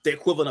them, the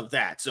equivalent of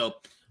that. So,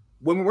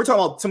 when we're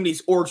talking about some of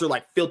these orgs are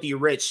like filthy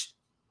rich,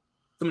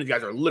 some of these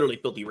guys are literally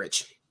filthy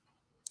rich.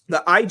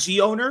 The IG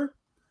owner,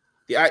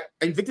 the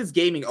Invictus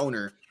Gaming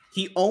owner,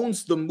 he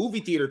owns the movie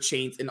theater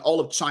chains in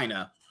all of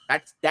China.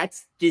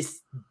 That's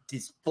just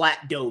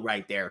flat dough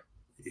right there.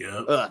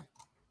 Yeah.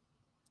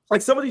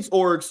 Like some of these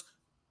orgs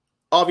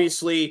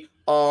obviously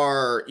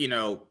are,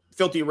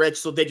 filthy rich,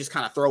 so they just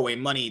kind of throw away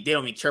money. They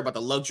don't even care about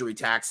the luxury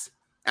tax,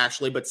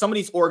 actually. But some of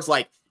these orgs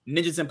like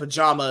Ninjas in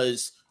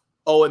Pajamas,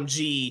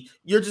 OMG,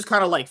 you're just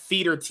kind of like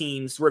feeder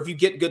teams where if you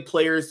get good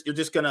players, you're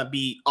just going to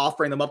be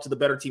offering them up to the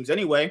better teams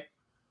anyway,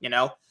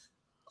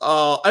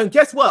 And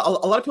guess what? A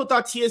lot of people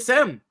thought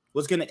TSM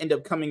was going to end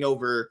up coming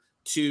over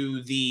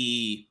to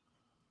the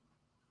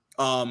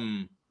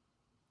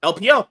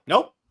LPL.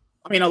 Nope.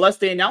 I mean, unless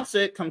they announce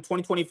it come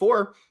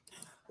 2024.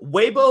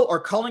 Weibo are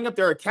calling up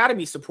their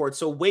academy support.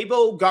 So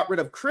Weibo got rid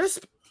of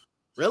Crisp?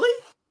 Really?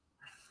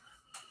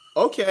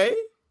 Okay.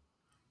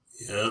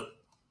 Yep.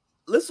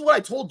 This is what I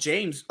told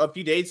James a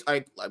few days.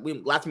 Last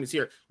time he was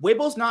here.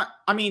 Weibo's not.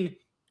 I mean,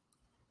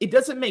 it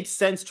doesn't make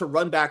sense to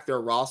run back their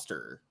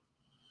roster.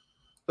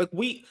 Like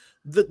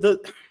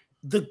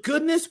the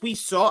goodness we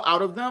saw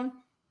out of them,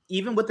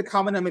 even with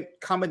the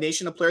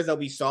combination of players that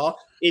we saw,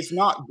 is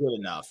not good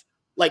enough.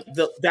 Like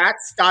that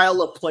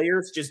style of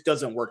players just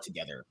doesn't work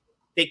together.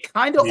 They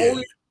kind of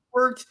only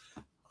worked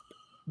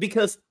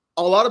because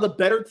a lot of the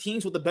better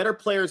teams with the better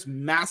players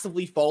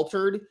massively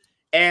faltered,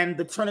 and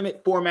the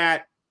tournament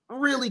format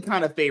really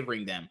kind of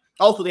favoring them.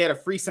 Also, they had a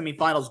free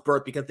semifinals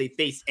berth because they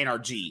faced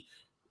NRG.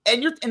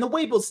 And the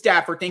Weibo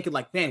staff are thinking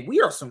like, man,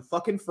 we are some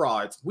fucking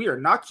frauds. We are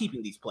not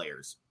keeping these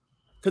players.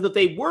 Because if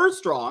they were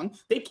strong,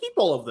 they keep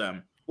all of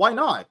them. Why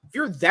not? If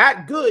you're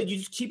that good, you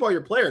just keep all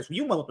your players.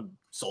 You won't have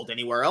sold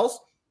anywhere else.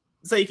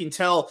 So you can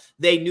tell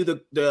they knew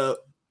the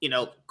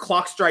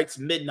clock strikes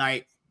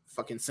midnight.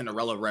 Fucking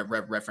Cinderella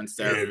reference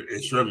there. And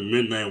it struck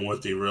midnight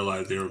once they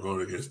realized they were going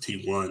against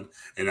T1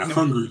 and a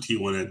hungry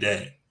T1 at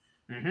that.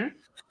 Mm-hmm.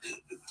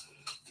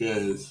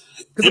 Because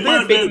if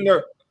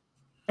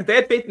they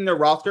had faith in their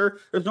roster,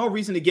 there's no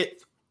reason to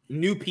get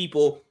new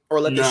people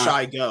or let the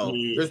shy go.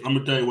 I'm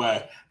gonna tell you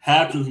why.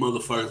 Half these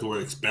motherfuckers were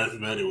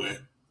expensive anyway.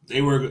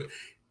 They were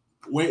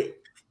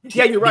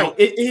Yeah, you're right.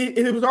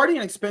 It was already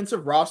an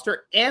expensive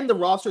roster, and the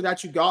roster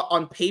that you got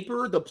on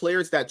paper, the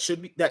players that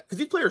should be because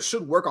these players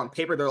should work on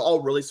paper. They're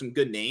all really some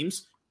good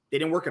names. They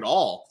didn't work at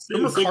all.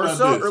 Remember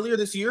Karsa earlier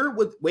this year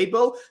with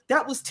Weibo?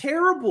 That was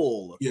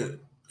terrible. Yeah.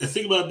 And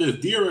think about this: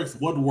 DRX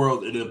won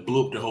World and then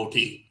blew up the whole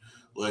team.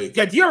 Like,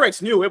 yeah,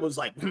 DRX knew it was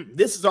like,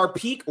 this is our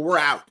peak. We're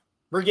out.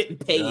 We're getting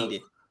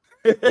paid.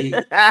 They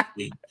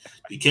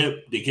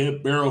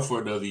kept Barrel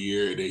for another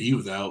year, and then he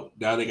was out.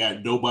 Now they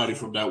got nobody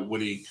from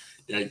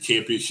that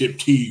championship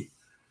team.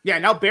 Yeah,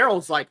 now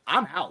Barrel's like,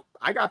 I'm out.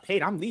 I got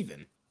paid. I'm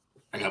leaving.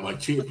 I got my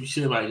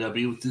championship. I gotta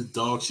be with this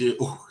dog shit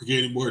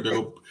anymore.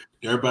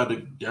 They're about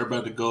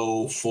to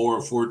go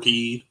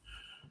 4-14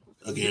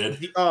 again.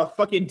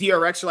 Fucking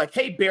DRX are like,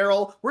 hey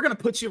Barrel, we're gonna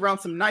put you around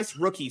some nice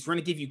rookies. We're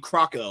gonna give you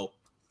Croco.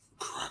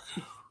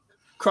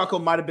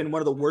 Croco might have been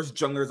one of the worst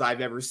junglers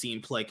I've ever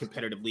seen play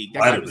competitive league. That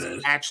guy was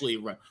actually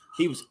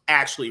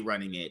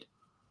running it.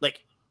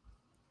 Like,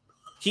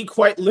 he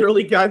quite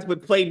literally, guys,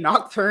 would play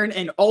Nocturne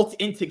and ult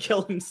in to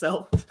kill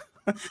himself.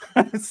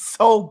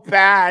 So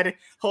bad.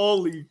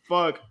 Holy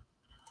fuck.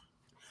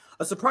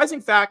 A surprising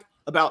fact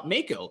about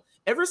Meiko: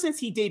 ever since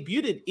he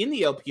debuted in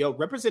the LPO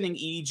representing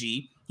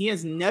EDG, he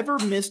has never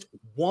missed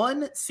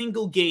one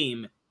single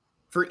game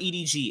for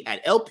EDG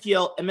at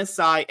LPL,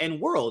 MSI, and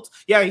Worlds.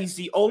 Yeah, he's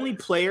the only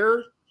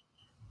player,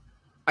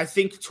 I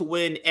think, to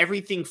win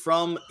everything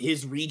from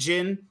his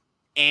region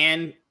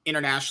and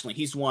internationally.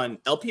 He's won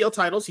LPL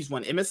titles, he's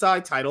won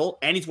MSI title,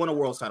 and he's won a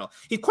Worlds title.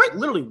 He quite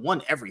literally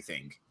won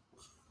everything.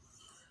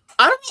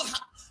 I don't know.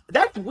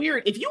 That's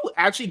weird. If you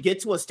actually get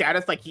to a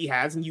status like he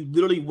has and you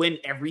literally win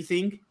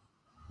everything,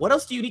 what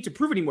else do you need to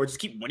prove anymore? Just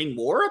keep winning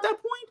more at that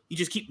point? You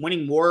just keep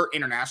winning more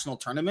international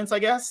tournaments, I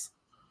guess?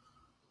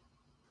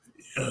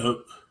 Yep.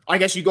 I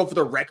guess you go for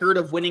the record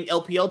of winning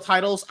LPL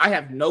titles. I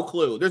have no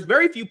clue. There's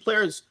very few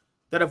players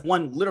that have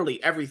won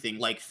literally everything,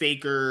 like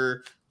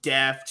Faker,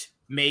 Deft,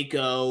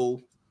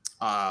 Meiko.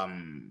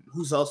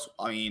 Who's else?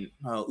 I mean,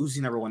 Uzi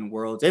never won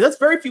Worlds. That's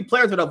very few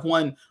players that have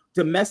won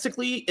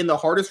domestically in the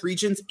hardest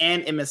regions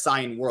and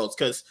MSI in Worlds.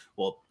 Because,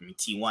 well, I mean,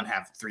 T1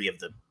 have 3 of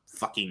the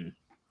fucking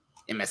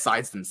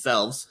MSIs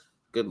themselves.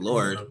 Good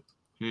lord.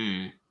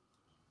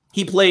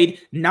 He played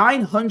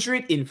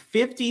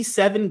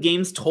 957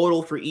 games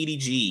total for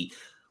EDG.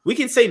 We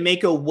can say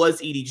Meiko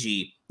was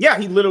EDG. Yeah,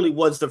 he literally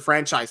was the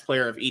franchise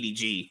player of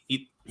EDG.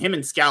 Him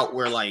and Scout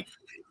were like,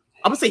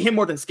 I would say him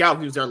more than Scout.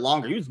 He was there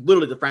longer. He was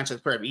literally the franchise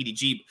player of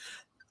EDG.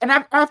 And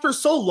after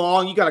so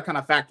long, you got to kind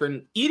of factor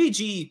in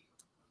EDG.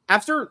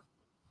 After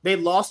they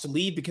lost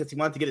lead because he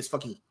wanted to get his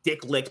fucking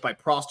dick licked by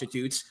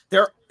prostitutes,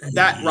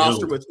 that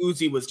roster with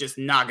Uzi was just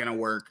not going to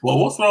work. Well,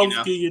 what's wrong with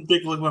getting your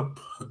dick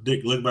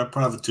licked by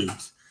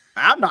prostitutes?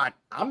 I'm not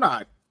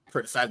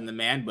criticizing the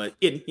man, but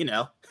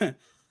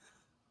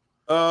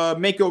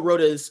Meiko wrote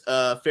his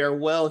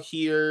farewell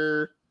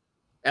here.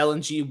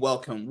 LNG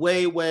welcome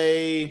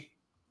Weiwei.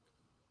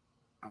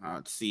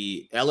 Let's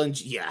see.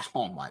 LNG, yeah.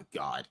 Oh my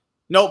god.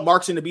 No,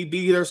 Mark's gonna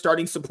be there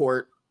starting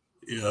support.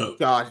 Yeah.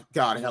 God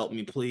help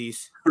me,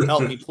 please.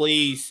 Help me,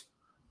 please.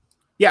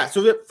 Yeah,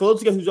 so for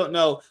those of you guys who don't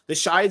know, the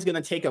Shy is going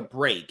to take a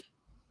break.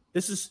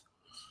 This is,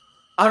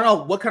 I don't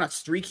know what kind of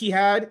streak he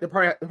had. They'll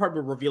probably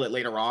reveal it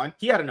later on.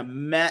 He had an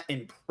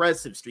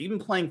impressive streak. He's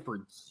been playing for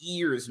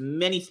years,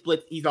 many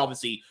splits. He's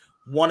obviously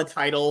won a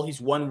title.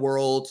 He's won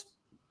World.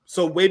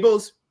 So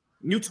Weibo's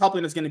new top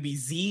lane is going to be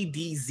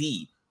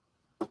ZDZ.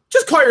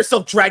 Just call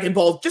yourself Dragon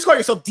Ball. Just call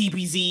yourself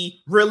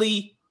DBZ.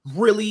 Really?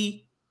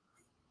 Really?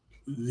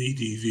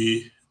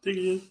 ZDZ.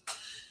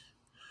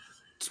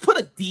 Just put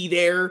a D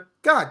there.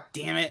 God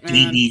damn it, man.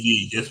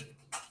 DBZ. Just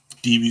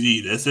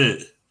DBZ. That's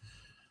it.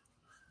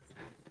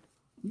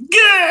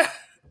 Yeah.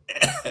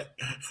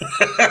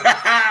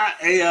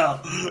 Hey,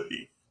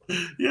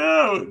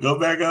 yo, go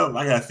back up.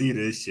 I gotta see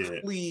this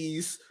shit.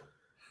 Please.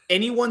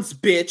 Anyone's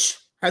bitch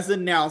has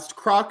announced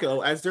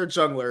Croco as their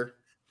jungler.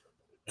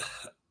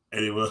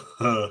 Anyway,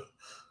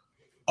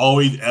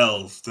 always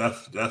L's.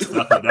 That's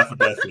what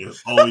that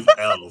is. Always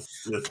L's.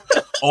 Just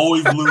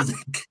always losing.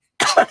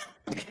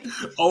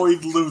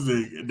 Always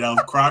losing. Now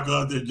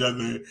Croco their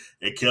jungler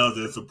and Kale's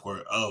their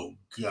support. Oh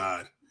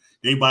God,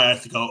 they might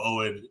have to go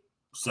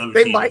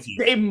 0-17.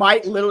 They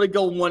might literally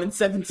go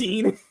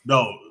 1-17.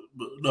 No.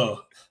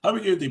 How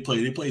many games they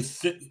play? They play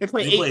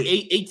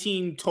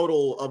 18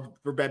 total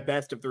for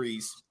best of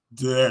threes.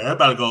 Yeah, they're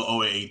about to go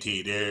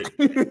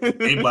 0-18.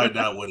 They might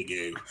not win a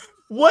game.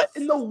 What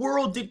in the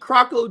world did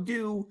Croco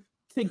do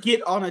to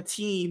get on a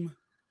team?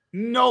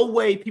 No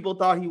way people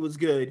thought he was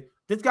good.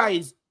 This guy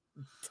is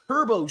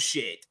turbo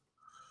shit.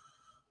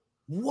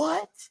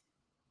 What?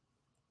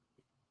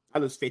 I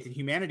lose faith in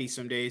humanity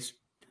some days.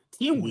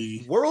 Team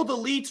World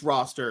Elites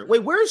roster.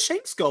 Wait, where is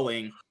Shanks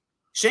going?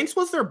 Shanks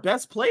was their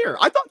best player.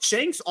 I thought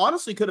Shanks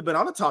honestly could have been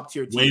on a top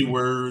tier team.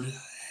 Wayward,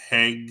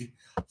 Heg,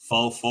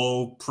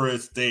 Fofo,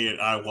 Prince, Day, and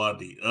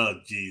Iwandi. Oh,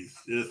 jeez.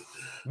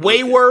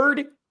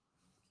 Wayward?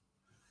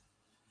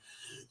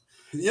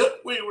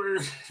 Yep,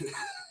 Wayward.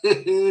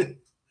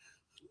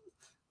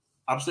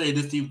 I'm saying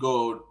this team's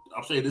going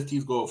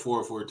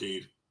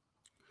 4-14.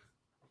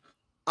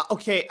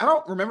 Okay, I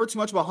don't remember too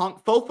much about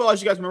Honk. Fofo,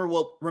 as you guys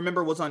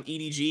remember, was on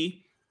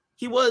EDG.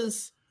 He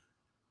was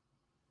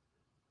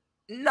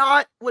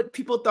not what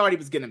people thought he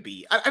was going to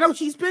be. I know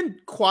he's been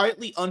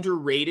quietly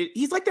underrated.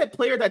 He's like that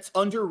player that's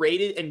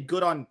underrated and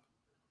good on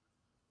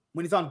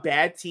when he's on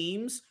bad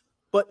teams.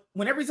 But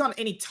whenever he's on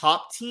any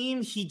top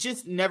team, he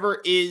just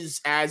never is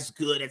as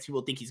good as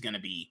people think he's going to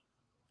be.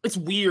 It's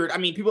weird. I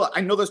mean, I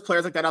know there's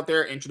players like that out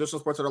there in traditional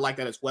sports that are like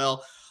that as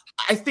well.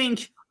 I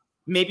think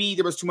maybe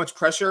there was too much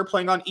pressure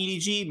playing on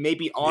EDG.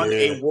 Maybe on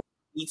a World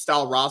Elite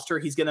style roster,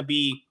 he's going to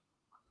be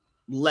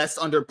less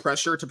under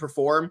pressure to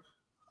perform.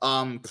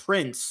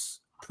 Prince.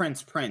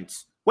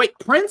 Wait,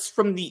 Prince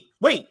from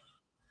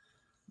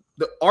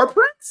our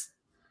Prince?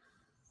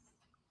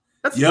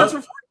 That's the Prince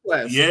from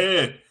FlyQuest.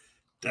 Yeah,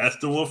 that's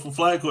the one from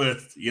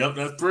FlyQuest. Yep,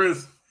 that's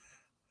Prince.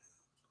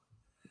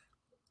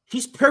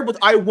 He's paired with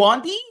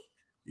Iwandi?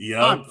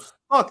 Yep.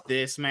 Fuck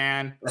this,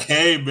 man.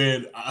 Hey,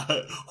 man.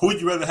 Who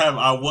would you rather have,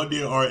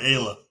 Iwandi or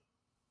Ayla?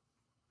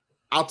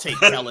 I'll take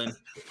Kellen.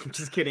 I'm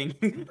just kidding.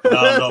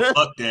 No,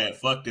 fuck that.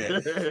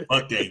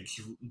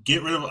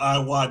 Get rid of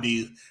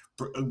Iwandi.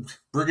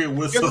 Bring in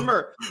Whistle.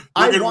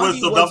 That's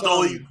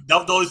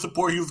the only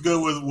support he was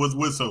good with was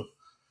Whistle.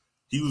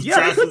 He was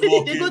trash. They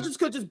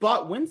could just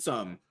bought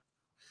Winsome.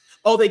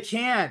 Oh, they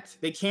can't.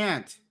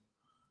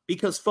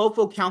 Because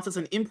Fofo counts as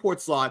an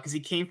import slot because he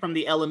came from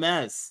the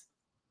LMS.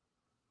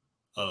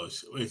 Oh,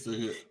 wait a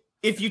second.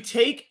 If you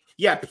take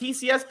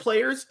PCS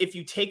players, if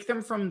you take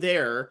them from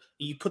there,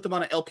 you put them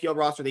on an LPL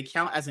roster, they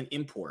count as an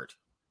import.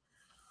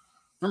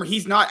 Remember,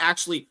 he's not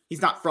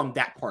from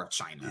that part of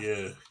China.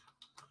 Yeah.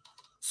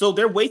 So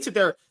they're weighted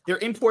their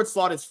import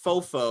slot is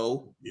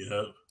Fofo.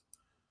 Yeah.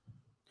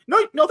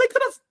 No, they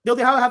could have. No,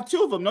 they have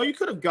two of them. No, you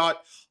could have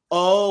got.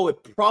 Oh,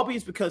 it probably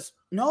is because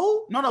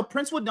no.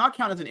 Prince would not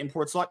count as an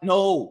import slot.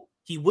 No,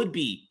 he would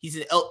be.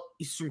 He's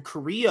from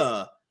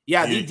Korea.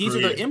 Yeah, these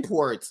are the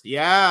imports.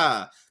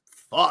 Yeah.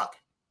 Fuck.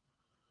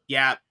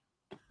 Yeah.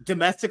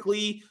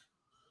 Domestically,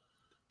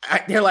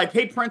 they're like,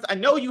 hey, Prince, I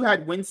know you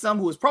had Winsome,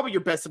 who was probably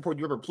your best support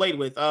you ever played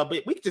with,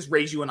 but we could just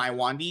raise you an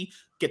Iwandi.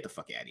 Get the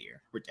fuck out of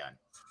here. We're done.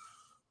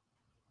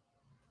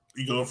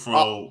 You go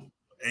from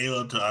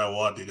Ayla to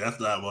Iwandi. That's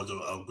not much of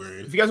an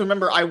upgrade. If you guys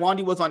remember,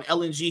 Iwandi was on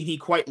LNG. He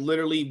quite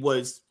literally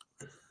was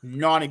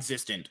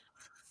non-existent.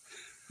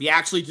 He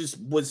actually just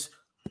was.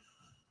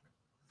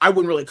 I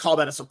wouldn't really call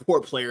that a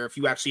support player if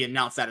you actually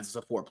announce that as a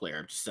support player.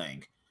 I'm just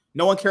saying.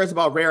 No one cares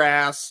about rare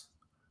ass.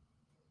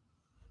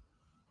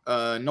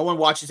 No one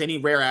watches any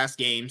rare ass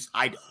games.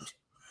 I don't.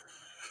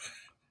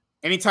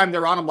 Anytime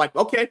they're on, I'm like,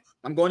 okay,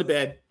 I'm going to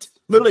bed.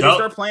 Literally, they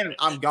start playing,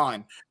 I'm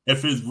gone.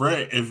 If it's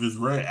rare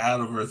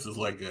Adam versus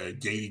like a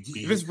JDG.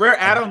 If it's rare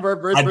Adam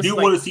versus, I do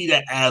want to see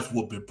that ass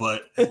whooping,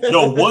 but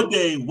no. One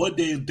day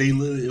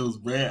it was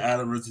rare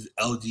Adam versus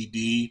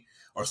LGD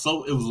or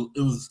so. It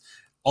was.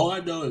 All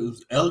I know it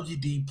was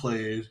LGD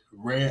players,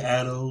 rare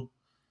Adam,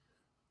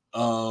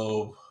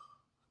 always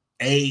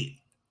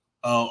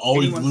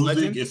losing,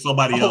 Legend? and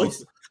somebody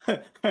else. Oh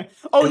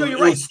no, you're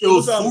right. It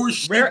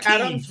was Rare 4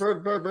 Adams teams.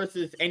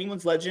 versus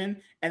Anyone's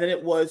Legend, and then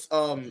it was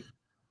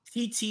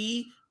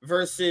TT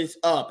versus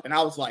Up, and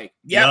I was like,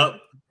 yep.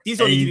 These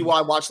don't need to be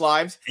watch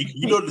lives.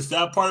 You know the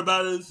sad part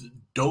about it is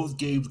those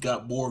games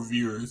got more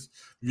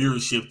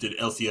viewership than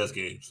LCS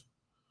games.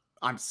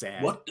 I'm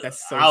sad. What?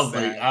 That's so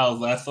sad. I was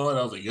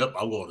like, yep,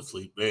 I'm going to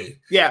sleep, man.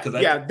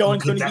 Yeah.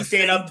 Don't be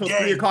staying up till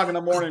 3 o'clock in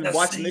the morning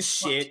watching this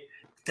shit.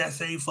 That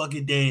same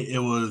fucking day, it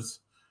was,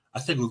 I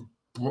think it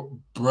was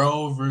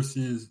Bro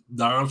versus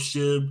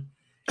Namshib,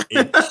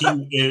 and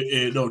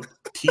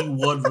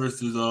T1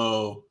 versus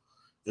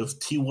it was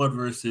T1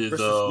 versus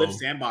Live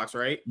Sandbox,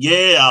 right?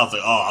 Yeah, I was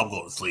like, oh, I'm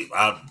going to sleep.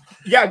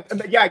 Yeah,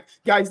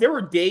 guys. There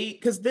were days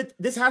because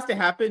this has to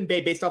happen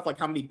based off like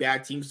how many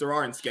bad teams there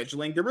are in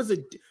scheduling. There was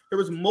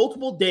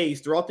multiple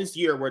days throughout this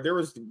year where there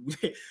was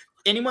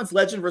Anyone's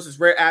Legend versus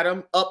Rare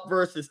Adam, Up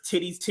versus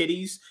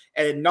Titties,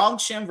 and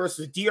Nongshim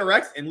versus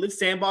DRX, and Live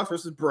Sandbox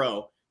versus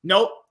Bro.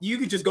 Nope, you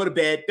could just go to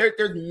bed.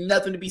 There's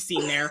nothing to be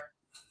seen there.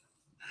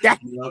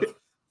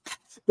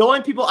 The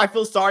only people I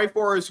feel sorry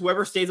for is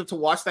whoever stays up to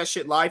watch that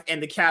shit live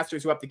and the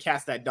casters who have to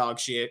cast that dog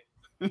shit.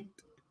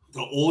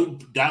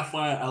 That's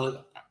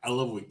why I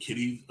love when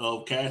Kitty's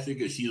casting,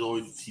 because she's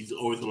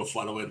always gonna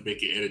find a way to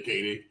make it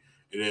entertaining,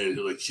 and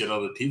then like shit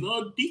on the team.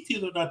 Oh, these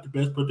teams are not the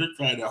best, but they're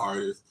trying their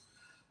hardest.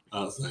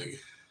 I was like,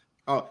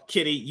 oh,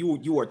 Kitty,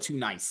 you are too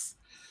nice.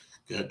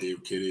 Goddamn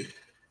Kitty.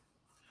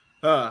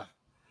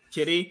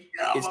 Kitty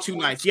is too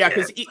nice. Yeah,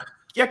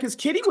 because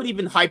Kitty would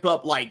even hype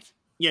up like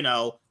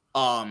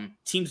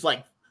teams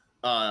like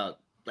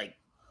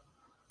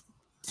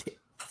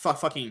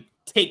fucking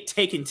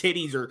taking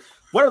titties or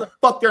whatever the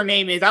fuck their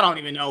name is. I don't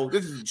even know.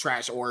 This is a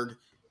trash org.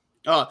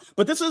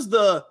 But this is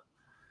the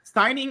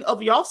signing of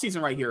the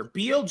offseason right here.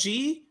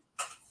 BLG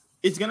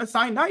is gonna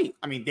sign Knight.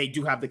 I mean, they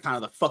do have the kind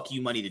of the fuck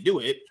you money to do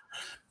it.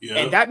 Yeah.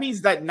 And that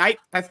means that Knight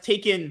has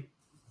taken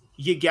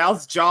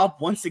Yigal's job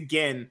once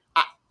again.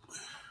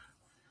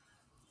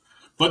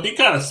 But they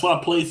kind of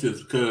swap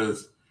places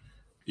because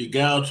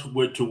Yigal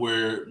went to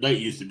where Knight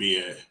used to be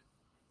at.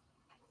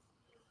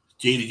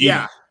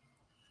 JDG.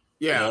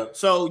 Yeah.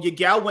 So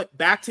Yigal went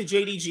back to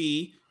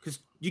JDG because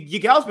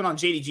Yigal's been on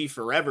JDG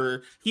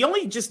forever. He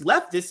only just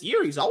left this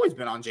year. He's always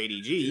been on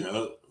JDG.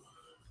 Yeah.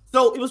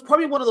 So it was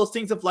probably one of those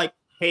things of like,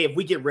 hey, if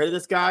we get rid of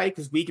this guy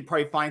because we could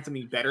probably find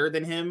something better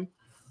than him,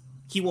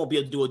 he won't be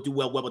able to do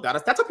well without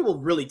us. That's how people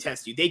really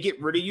test you. They get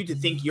rid of you to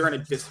think you're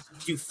gonna just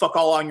do fuck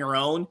all on your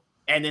own,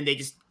 and then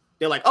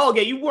they're like, oh,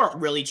 okay, you weren't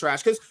really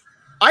trash. Because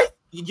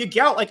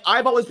Yigal, like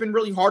I've always been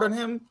really hard on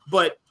him,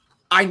 but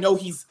I know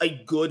he's a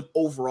good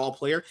overall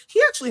player.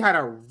 He actually had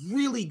a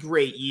really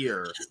great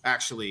year,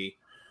 actually.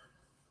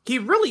 He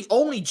really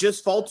only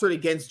just faltered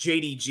against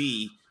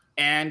JDG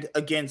and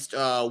against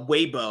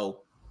Weibo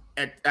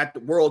at the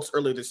Worlds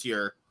earlier this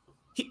year.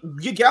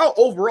 Yigal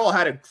overall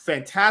had a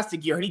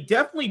fantastic year, and he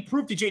definitely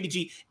proved to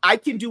JDG, I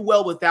can do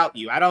well without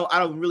you. I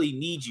don't really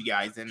need you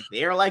guys. And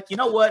they're like, you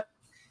know what?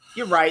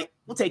 You're right.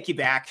 We'll take you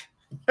back.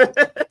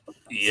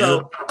 Yeah.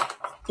 So,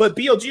 but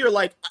BLG are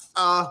like,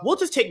 we'll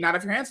just take Knight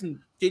off your hands, and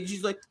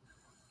JDG's like,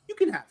 you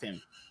can have him.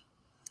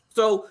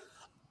 So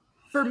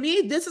for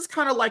me, this is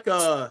kind of like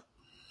a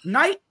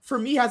Knight for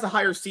me has a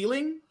higher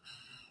ceiling,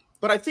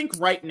 but I think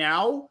right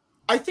now,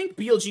 I think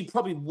BLG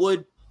probably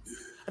would.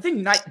 I think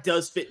Knight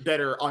does fit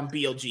better on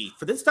BLG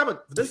for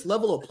this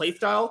level of play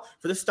style,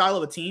 for this style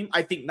of a team.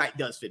 I think Knight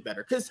does fit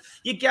better because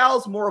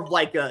Yigal's more of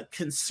like a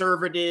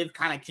conservative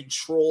kind of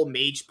control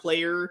mage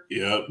player.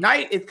 Yeah,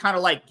 Knight is kind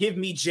of like give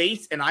me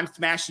Jace and I'm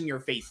smashing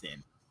your face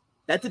in.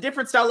 That's a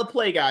different style of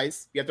play,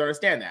 guys. You have to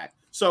understand that.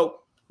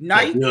 So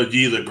Knight,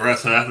 BLG is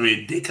aggressive. I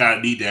mean, they kind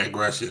of need that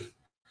aggression.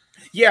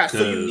 Yeah,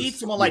 so you need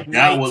someone like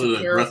Knight. That was an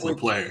aggressive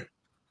player.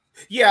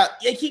 Yeah,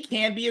 he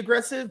can be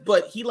aggressive,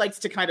 but he likes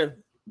to kind of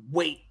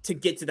wait to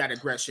get to that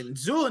aggression.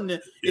 Zun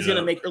is going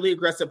to make early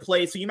aggressive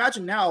plays. So you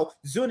imagine now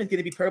Zun is going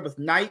to be paired with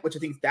Knight, which I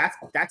think that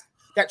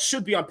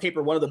should be on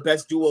paper one of the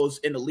best duos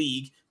in the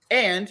league.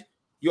 And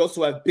you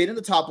also have Ben in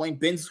the top lane.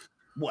 Ben's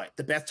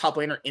the best top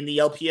laner in the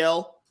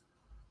LPL.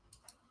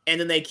 And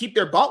then they keep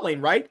their bot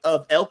lane, right,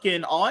 of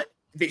Elkin on.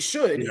 They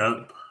should.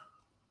 Yeah.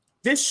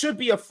 This should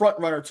be a front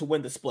runner to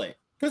win the split.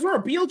 Because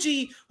remember,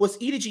 BLG was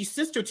EDG's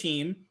sister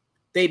team.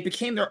 They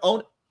became their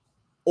own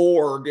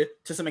org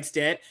to some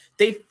extent.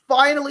 They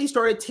finally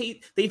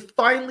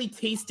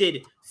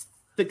tasted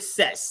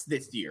success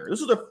this year. This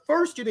was the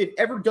first year they've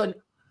ever done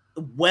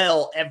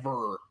well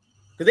ever.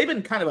 Because they've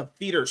been kind of a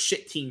theater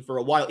shit team for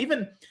a while.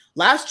 Even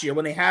last year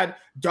when they had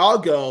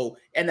Doggo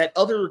and that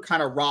other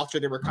kind of roster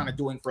they were kind of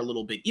doing for a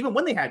little bit. Even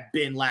when they had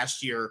Ben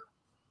last year,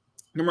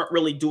 they weren't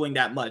really doing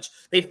that much.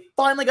 They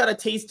finally got a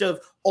taste of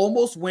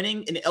almost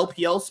winning an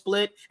LPL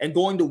split and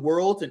going to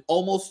Worlds and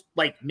almost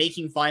like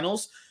making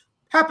finals.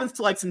 Happens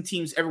to like some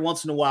teams every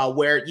once in a while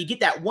where you get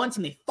that once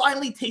and they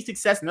finally taste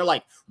success and they're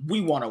like,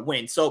 we want to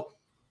win. So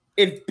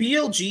if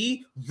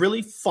BLG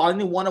really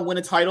finally want to win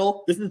a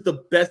title, this is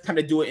the best time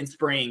to do it in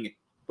spring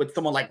with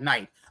someone like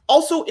Knight.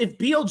 Also, if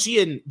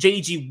BLG and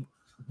JDG,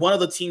 one of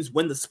the teams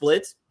win the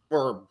split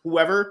or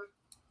whoever,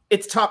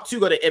 it's top two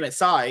go to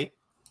MSI.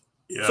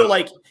 Yeah. So,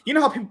 like, you know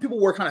how people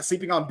were kind of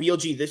sleeping on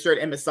BLG this year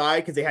at MSI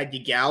because they had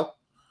Gigao?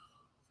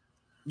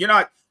 You're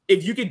not,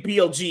 if you get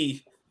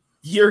BLG,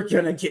 you're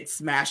going to get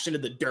smashed into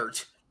the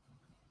dirt.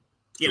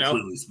 You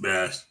completely know?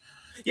 smashed.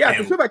 Yeah,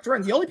 because back to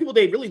the only people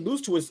they really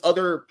lose to is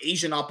other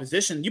Asian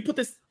opposition. You put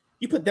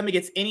them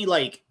against any,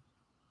 like,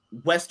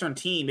 Western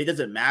team, it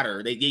doesn't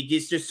matter.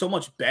 It's just so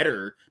much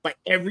better by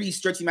every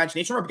stretch of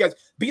imagination. Remember, guys,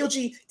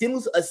 BLG didn't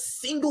lose a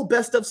single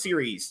best of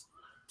series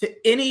to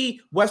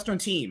any Western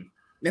team.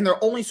 And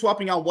they're only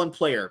swapping out one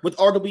player with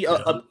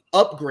RW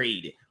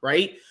upgrade,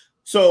 right?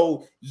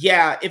 So,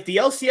 yeah, if the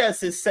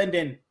LCS is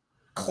sending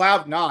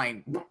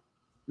Cloud9,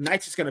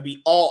 Knight's just going to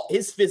be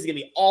his fist is going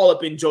to be all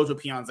up in Jojo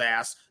Peon's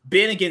ass.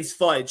 Ben against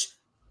Fudge,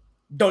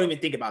 don't even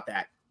think about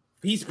that.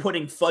 He's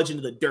putting Fudge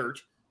into the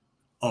dirt.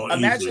 Oh,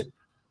 imagine. Easy.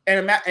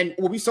 And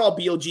when we saw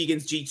BLG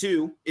against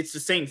G2, it's the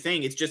same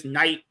thing. It's just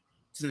Knight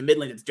in the mid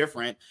lane. It's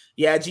different.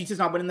 Yeah, G2's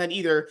not winning that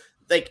either.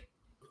 Like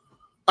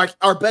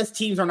our best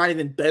teams are not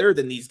even better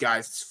than these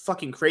guys. It's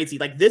fucking crazy.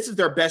 Like, this is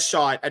their best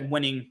shot at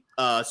winning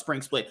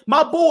Spring Split.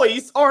 My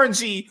boys,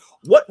 RNG,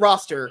 what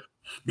roster?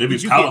 Maybe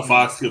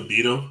Palafox could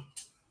beat them.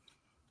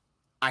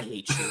 I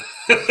hate you.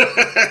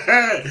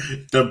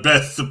 The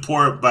best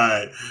support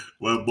by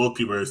what most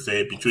people are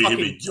saying between him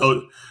and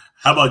Jojo.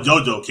 How about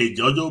Jojo? Can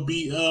Jojo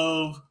beat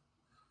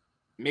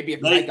maybe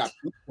if Knight got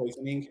food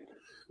poisoning.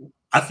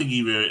 I think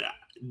even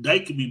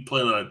Knight could be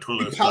playing on a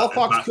toilet.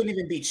 Palafox couldn't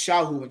even beat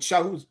Xiaohu, and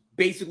Xiaohu's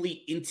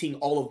basically inting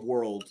all of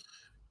World.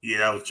 Yeah,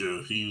 that was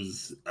true. He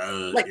was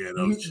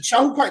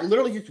Xiaohu quite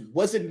literally just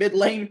was in mid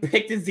lane,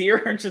 picked his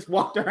ear, and just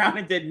walked around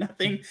and did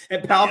nothing.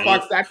 And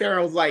Palafox sat there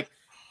and was like,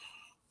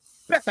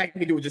 best I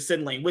can do is just sit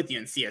in lane with you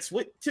in CS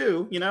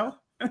too, you know?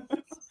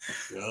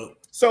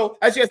 So,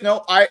 as you guys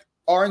know,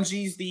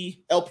 RNG's the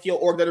LPL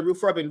org that I root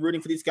for. I've been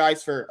rooting for these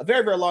guys for a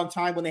very, very long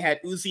time when they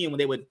had Uzi and when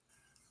they would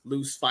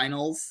lose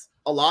finals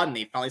a lot and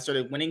they finally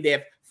started winning. They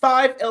have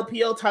 5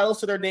 LPL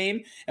titles to their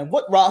name. And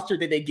what roster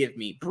did they give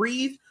me?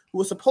 Breathe, who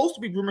was supposed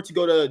to be rumored to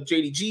go to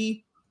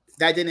JDG.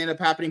 That didn't end up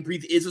happening.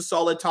 Breathe is a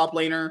solid top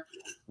laner.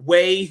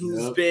 Wei,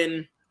 who's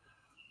been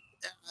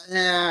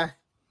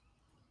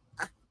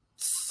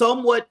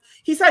somewhat,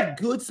 he's had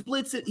good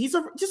splits. He's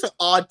just an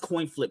odd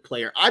coin flip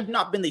player. I've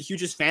not been the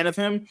hugest fan of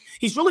him.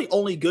 He's really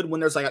only good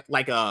when there's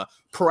like a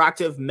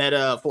proactive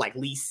meta for like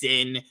Lee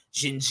Sin,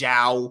 Jin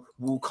Zhao,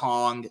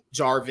 Wukong,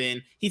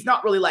 Jarvan. He's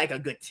not really like a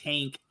good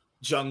tank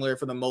jungler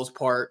for the most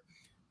part.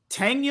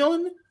 Tang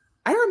Yun,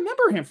 I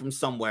remember him from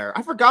somewhere.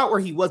 I forgot where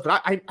he was,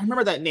 but I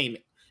remember that name.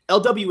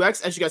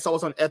 LWX, as you guys saw,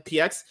 was on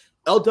FPX.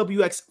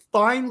 LWX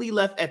finally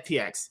left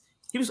FPX.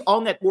 He was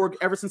on that org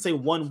ever since they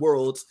won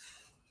Worlds.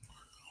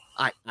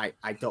 I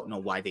don't know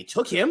why they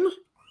took him.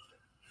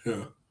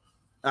 Yeah.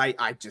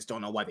 I just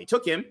don't know why they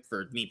took him,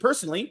 for me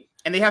personally.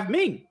 And they have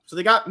Ming. So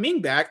they got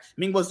Ming back.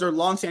 Ming was their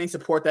long-standing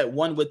support that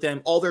won with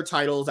them all their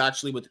titles,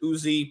 actually, with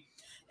Uzi.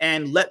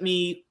 And Let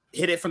Me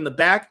hit it from the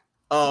back.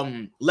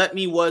 Let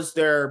Me was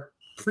their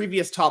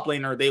previous top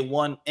laner they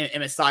won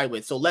MSI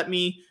with. So Let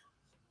Me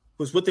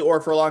was with the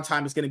org for a long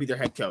time, is going to be their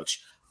head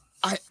coach.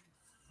 I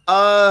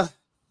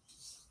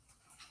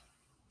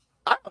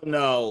don't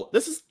know.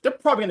 They're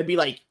probably going to be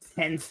like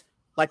 10th,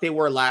 like they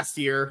were last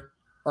year,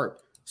 or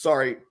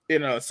sorry,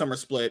 in a summer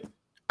split.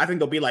 I think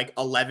they'll be like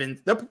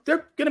 11th.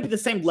 They're going to be the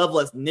same level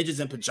as Ninjas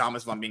in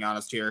Pajamas, if I'm being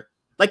honest here.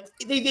 Like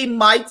they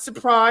might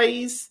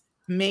surprise,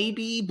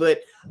 maybe,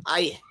 but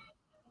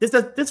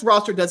this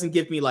roster doesn't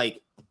give me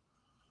like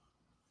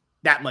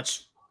that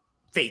much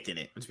faith in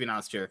it. Let's be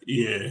honest here.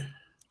 Yeah.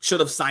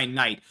 Should have signed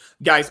Knight.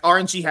 Guys,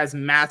 RNG has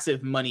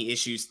massive money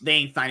issues. They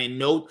ain't signing.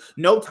 No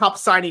top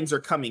signings are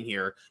coming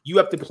here. You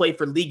have to play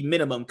for league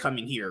minimum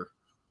coming here.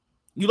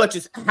 You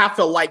just have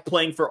to like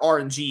playing for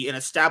RNG, an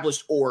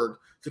established org,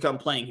 to come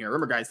playing here.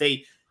 Remember, guys,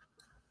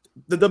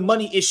 the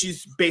money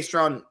issues based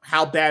around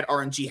how bad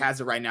RNG has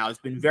it right now has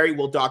been very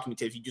well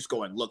documented. If you just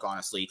go and look,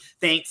 honestly,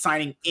 they ain't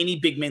signing any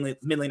big mid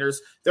laners.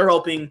 They're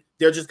hoping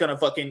they're just gonna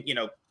fucking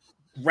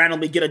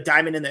randomly get a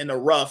diamond in the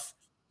rough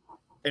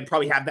and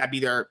probably have that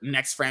be their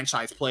next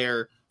franchise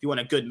player if you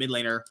want a good mid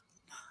laner.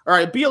 All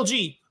right,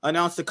 BLG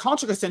announced the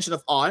contract extension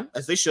of On,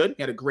 as they should.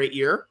 He had a great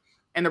year,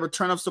 and the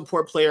return of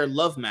support player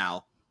Love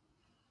Mal.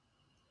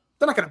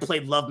 They're not going to play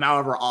Love Mal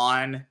over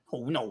On.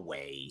 Oh, no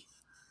way.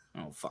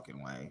 No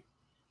fucking way.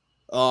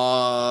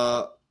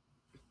 RNG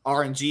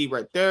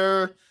right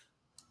there.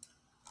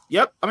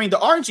 Yep. I mean, the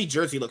RNG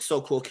jersey looks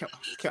so cool. Can't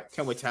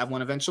wait to have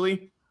one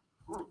eventually.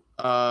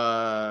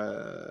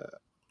 Weibo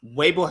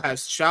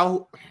has Xiao.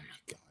 Oh my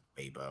god,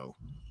 Weibo.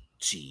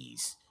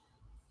 Jeez.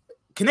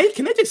 Can they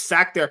just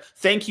sack their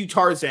thank you,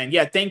 Tarzan?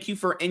 Yeah, thank you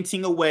for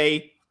inting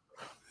away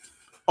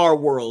our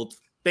world.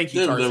 Thank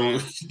you,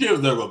 Tarzan. There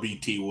was never a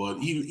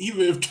BT1.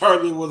 Even if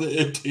Tarzan was an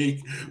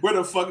intake, where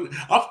the fuck?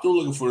 I'm still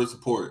looking for the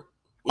support.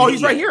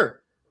 He's right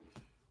here.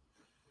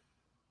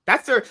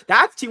 That's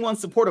T1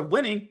 support of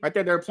winning right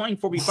there. They're playing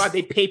 4v5.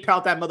 They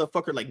PayPal that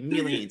motherfucker like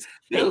millions.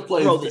 It was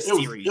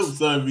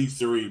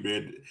 7v3,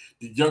 man.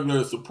 The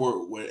jungler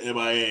support went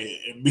MIA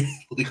and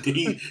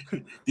immediately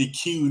they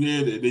queued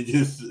in and they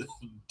just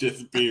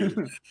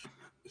disappeared.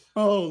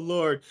 Oh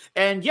Lord.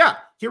 And yeah,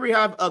 here we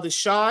have the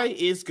Shy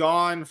is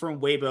gone from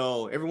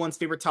Weibo. Everyone's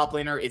favorite top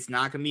laner is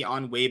not gonna be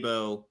on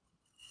Weibo.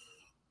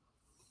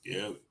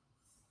 Yeah.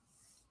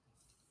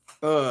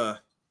 Wait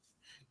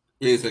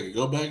a second,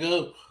 go back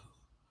up.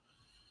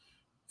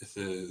 It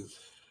says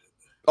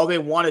they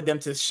wanted them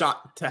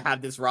to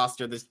have this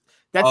roster. This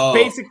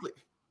basically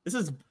this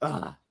is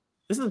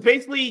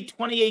basically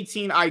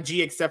 2018 IG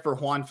except for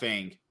Huan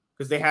Fang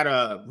because they had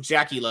a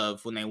Jackie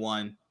Love when they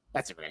won.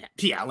 That's it.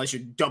 Yeah, unless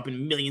you're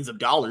dumping millions of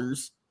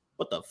dollars.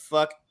 What the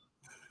fuck?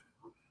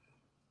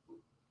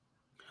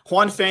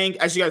 Huan Fang,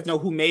 as you guys know,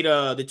 who made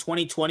the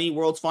 2020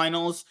 Worlds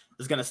Finals,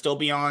 is gonna still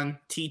be on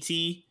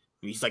TT.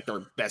 He's like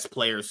their best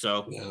player,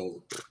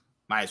 so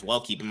might as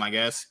well keep him, I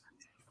guess.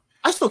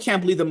 I still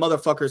can't believe the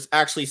motherfuckers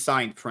actually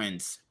signed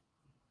Prince.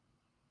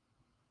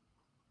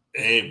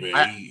 Hey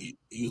man,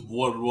 he's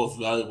one of the most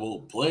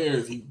valuable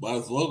players. He might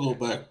as well go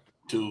back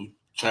to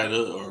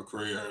China or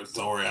Korea or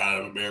somewhere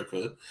out of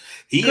America.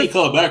 He ain't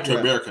coming back to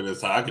America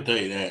this time. I can tell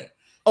you that.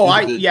 Oh,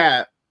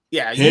 yeah.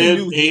 You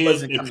knew he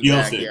wasn't coming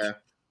back. Yeah,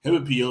 him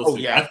and Piosic. Oh,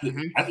 yeah.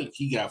 I think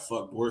he got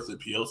fucked worse than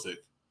Piosic.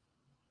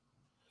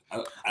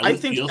 I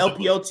think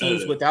LPL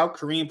teams without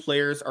Korean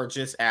players are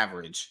just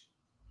average.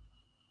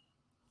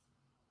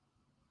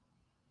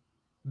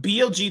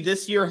 BLG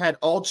this year had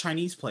all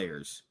Chinese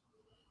players.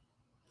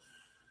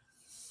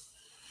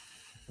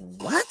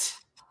 What?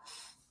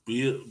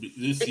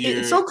 This year,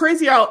 it's so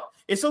crazy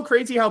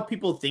how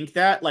people think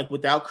that like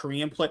without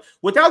Korean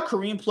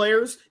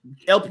players,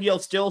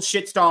 LPL still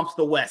shit stomps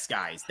the West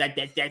guys.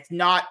 That's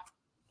not.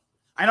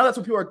 I know that's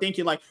what people are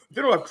thinking. Like if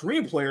they don't have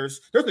Korean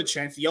players, there's a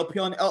chance the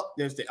LPL and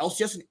there's the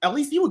LCS and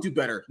LEC will do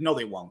better. No,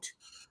 they won't.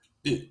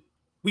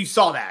 We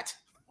saw that.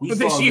 We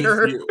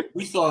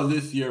saw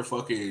this year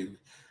fucking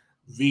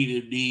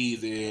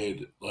Vietnamese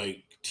and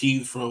like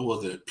teams from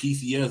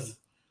PCS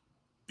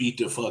beat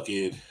the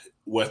fucking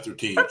Western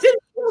team. Did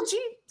BLG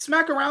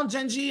smack around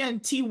Genji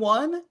and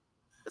T1?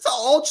 It's an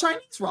all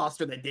Chinese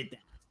roster that did that.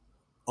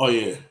 Oh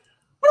yeah.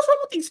 What's wrong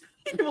with these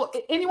people?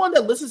 Anyone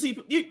that listens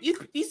to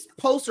these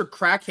posts are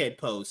crackhead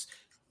posts,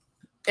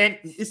 and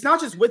it's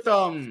not just with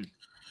BLG.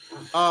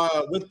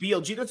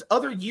 There's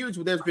other years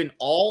where there's been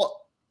all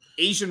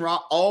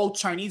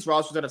Chinese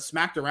rosters that have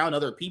smacked around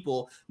other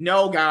people.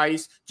 No,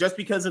 guys, just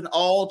because an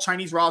all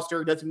Chinese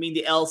roster doesn't mean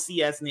the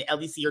LCS and the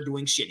LEC are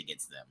doing shit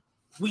against them.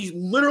 We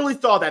literally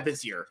saw that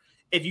this year.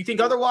 If you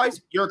think otherwise,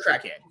 you're a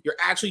crackhead. You're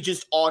actually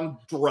just on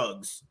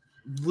drugs,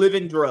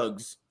 living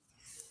drugs.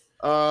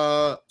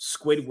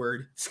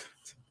 Squidward.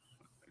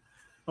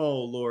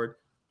 Oh Lord.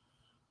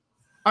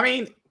 I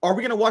mean, are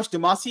we gonna watch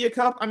Demacia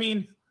Cup? I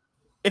mean,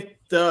 if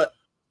the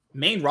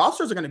main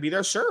rosters are gonna be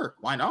there, sure,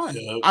 why not?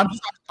 Yeah.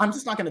 I'm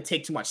just not gonna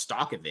take too much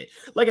stock of it.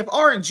 Like if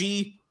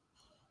RNG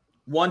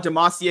won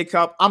Demacia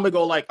Cup, I'm gonna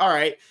go like, all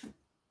right,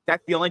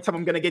 that's the only time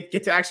I'm gonna get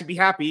to actually be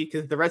happy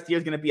because the rest of the year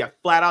is gonna be a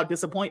flat out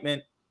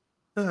disappointment.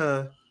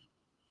 No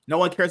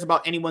one cares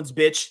about anyone's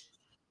bitch.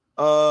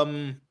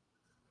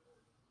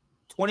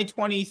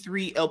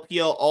 2023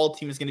 LPL all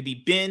team is going to be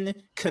Bin,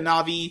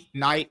 Kanavi,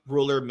 Knight,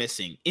 Ruler,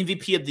 missing.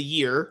 MVP of the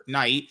year,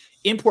 Knight.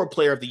 Import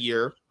player of the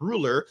year,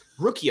 Ruler.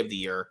 Rookie of the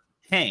year,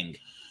 Hang.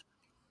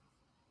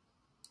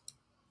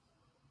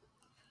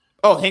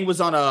 Oh, Hang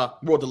was on a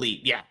World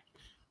Elite. Yeah.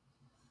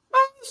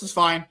 This is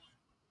fine.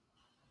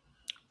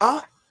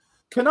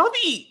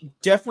 Kanavi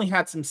definitely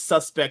had some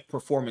suspect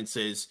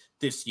performances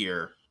this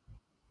year.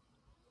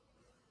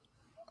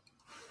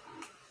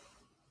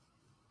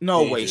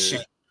 No way,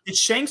 Shanks. Did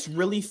Shanks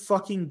really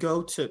fucking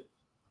go to...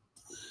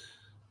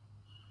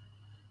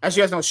 As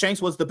you guys know,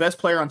 Shanks was the best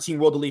player on Team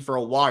World Elite for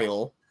a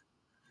while.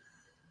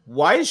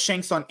 Why is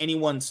Shanks on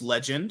anyone's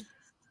legend?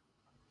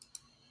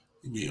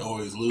 He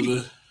always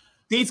losing.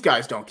 These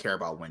guys don't care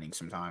about winning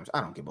sometimes. I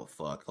don't give a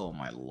fuck. Oh,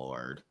 my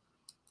Lord.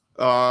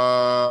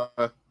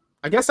 I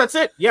guess that's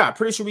it. Yeah,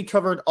 pretty sure we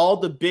covered all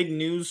the big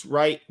news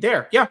right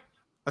there. Yeah,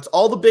 that's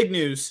all the big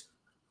news.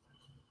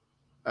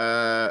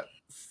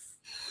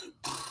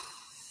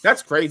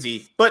 That's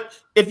crazy. But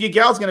if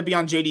Yagal's going to be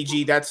on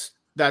JDG,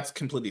 that's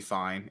completely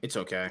fine. It's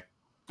okay.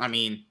 I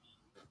mean,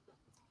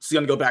 it's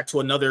going to go back to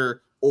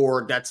another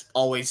org that's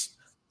always,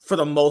 for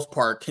the most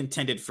part,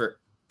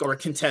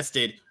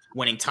 contested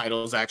winning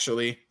titles,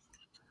 actually.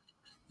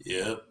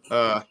 Yeah.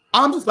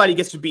 I'm just glad he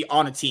gets to be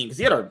on a team because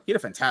he had a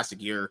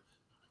fantastic year.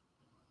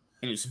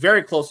 And he was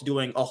very close to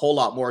doing a whole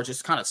lot more. It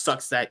just kind of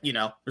sucks that,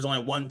 there's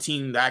only one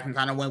team that can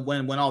kind of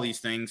win all these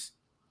things.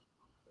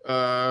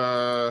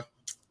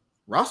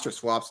 Roster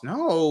swaps?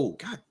 No.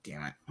 God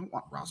damn it. I don't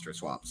want roster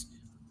swaps.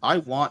 I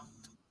want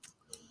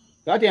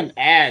goddamn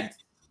ads.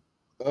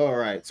 All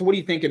right. So what are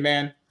you thinking,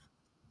 man?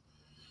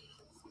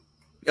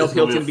 LPL's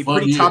going to be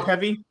pretty top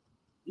heavy?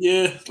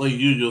 Yeah, like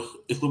usual.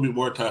 It's going to be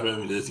more top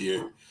heavy this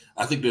year.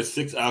 I think there's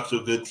 6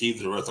 actual good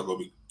teams and the rest are going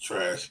to be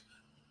trash.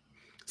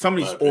 Some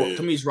of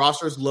these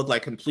rosters look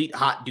like complete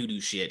hot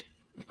doo-doo shit.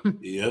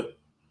 Yep.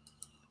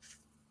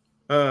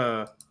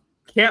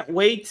 Can't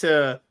wait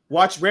to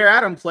watch Rare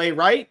Adam play,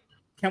 right?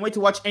 Can't wait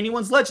to watch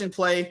anyone's legend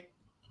play.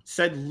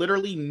 Said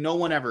literally no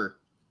one ever.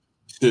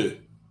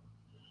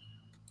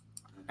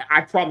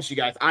 I promise you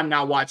guys, I'm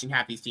not watching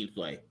half these teams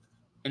play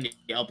in the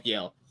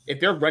LPL. If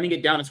they're running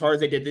it down as hard as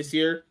they did this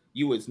year,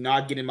 you was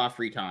not getting my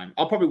free time.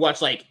 I'll probably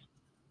watch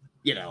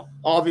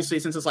obviously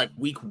since it's like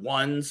week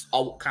ones,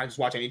 I'll kind of just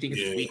watch anything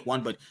because it's week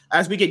one. But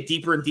as we get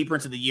deeper and deeper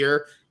into the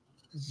year,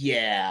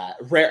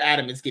 Rare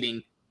Adam is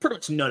getting pretty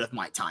much none of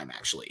my time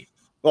actually.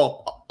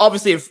 Well,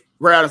 obviously if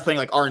Rare Adam's playing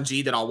like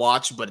RNG, then I'll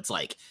watch. But it's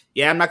like,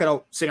 I'm not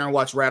gonna sit there and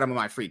watch Rare Adam in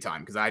my free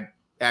time because I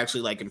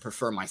actually like and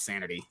prefer my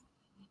sanity.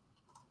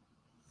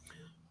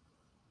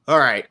 All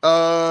right,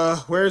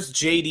 where's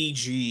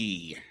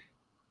JDG?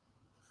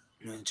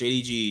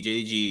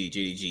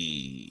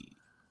 JDG.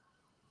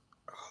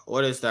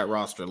 What is that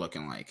roster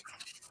looking like?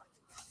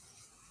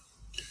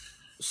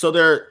 So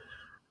their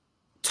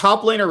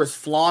top laner is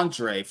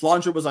Flandre.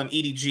 Flandre was on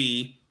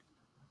EDG.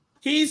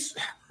 He's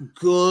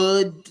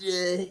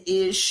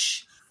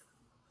good-ish.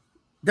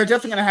 They're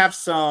definitely going to have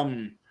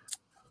some...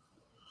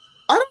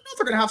 I don't know if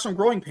they're going to have some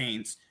growing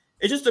pains.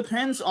 It just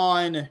depends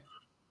on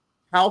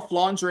how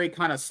Flandre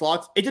kind of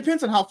slots. It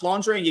depends on how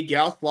Flandre and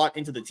Yagao slot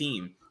into the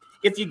team.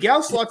 If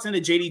Yagao slots into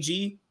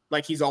JDG,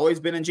 like he's always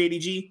been in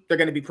JDG, they're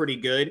going to be pretty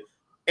good.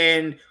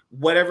 And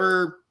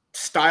whatever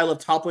style of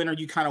top laner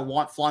you kind of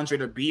want Flandre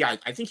to be, I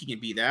think he can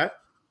be that.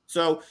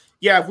 So,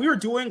 if we were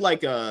doing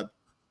like a...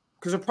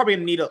 Because we're probably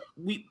going to need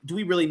do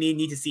we really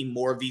need to see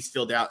more of these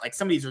filled out? Like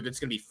some of these are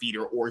just going to be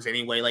feeder ors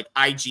anyway. Like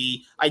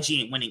IG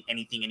ain't winning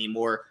anything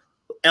anymore.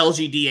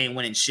 LGD ain't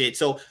winning shit.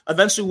 So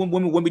eventually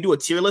when we do a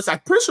tier list, I'm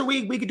pretty sure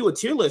we could do a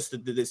tier list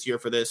this year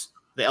for the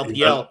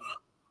LPL.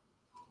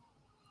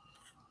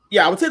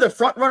 I would say the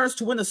front runners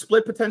to win the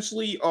split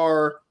potentially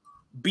are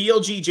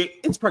BLG.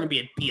 It's probably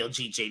going to be a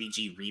BLG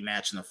JDG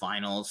rematch in the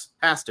finals.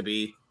 Has to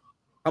be.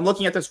 I'm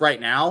looking at this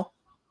right now.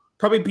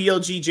 Probably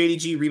BLG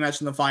JDG rematch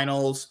in the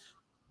finals.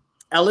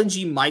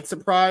 LNG might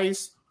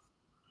surprise.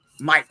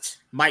 Might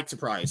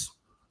surprise.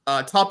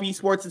 Top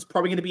Esports is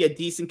probably going to be a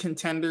decent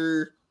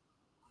contender.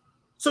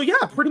 So,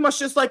 pretty much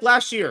just like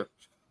last year.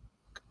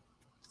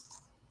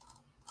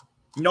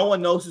 No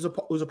one knows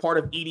who's a part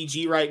of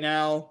EDG right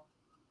now.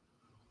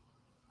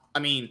 I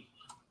mean,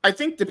 I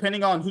think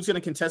depending on who's going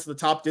to contest at the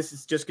top, this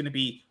is just going to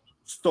be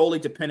solely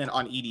dependent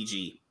on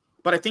EDG.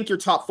 But I think your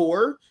top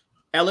four,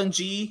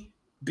 LNG,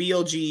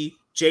 BLG,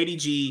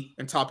 JDG,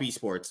 and Top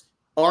Esports.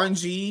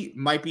 RNG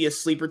might be a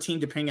sleeper team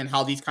depending on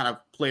how these kind of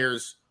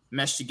players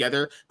mesh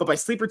together. But by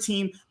sleeper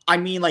team, I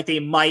mean like they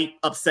might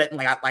upset in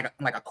like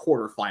a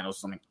quarterfinal or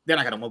something. They're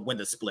not going to win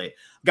the split.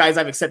 Guys,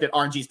 I've accepted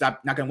RNG's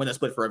not going to win the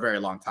split for a very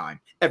long time.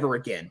 Ever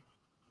again.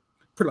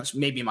 Pretty much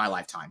maybe in my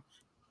lifetime.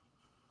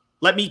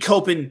 Let me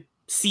cope and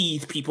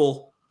seethe,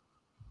 people.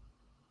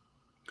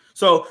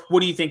 So,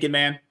 what are you thinking,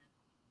 man?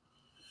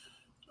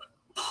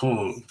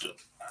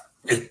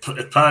 It's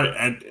probably,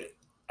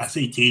 I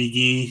think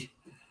JDG,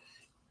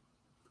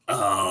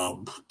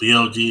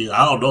 BLG.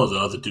 I don't know if the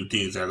other two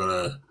teams are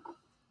gonna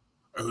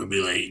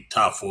be like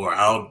top four.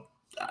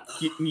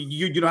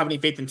 You don't have any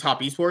faith in Top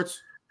Esports?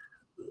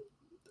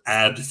 I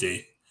have to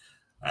see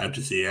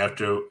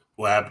after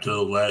what happened to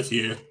them last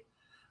year.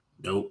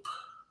 Nope.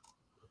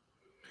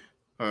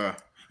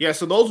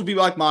 So those would be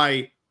like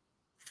my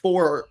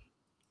four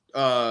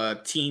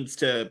teams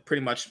to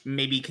pretty much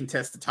maybe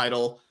contest the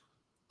title.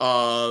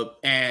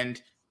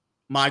 And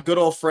my good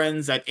old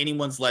friends at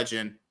Anyone's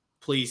Legend,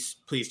 please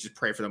just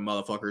pray for them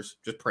motherfuckers.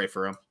 Just pray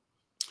for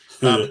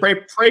them.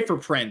 Pray for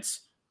Prince,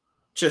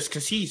 just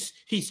because he's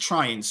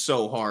trying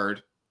so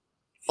hard.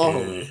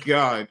 Oh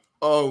God.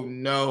 Oh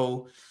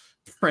no,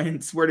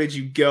 Prince, where did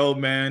you go,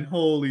 man?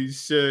 Holy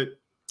shit.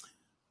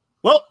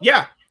 Well,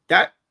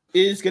 that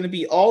is going to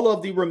be all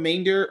of the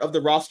remainder of the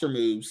roster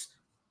moves.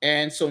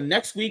 And so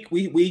next week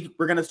we're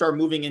going to start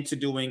moving into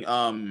doing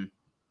the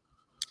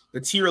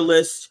tier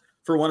list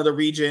for one of the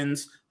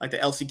regions, like the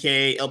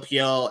LCK,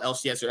 LPL,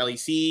 LCS, or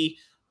LEC.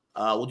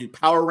 We'll do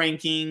power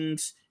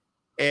rankings.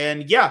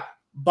 And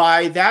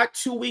by that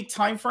 2-week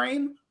time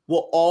frame,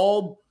 we'll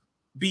all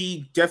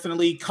be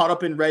definitely caught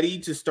up and ready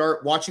to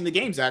start watching the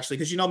games, actually.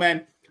 Because,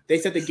 man, they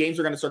said the games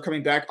are going to start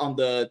coming back on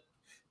the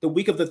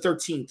week of the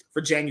 13th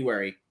for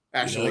January,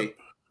 actually. Yep.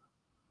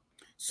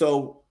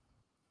 So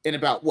in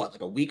about,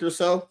 like a week or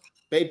so,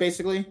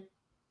 basically?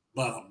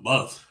 About a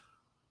month.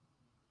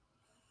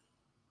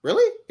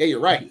 Really? Yeah,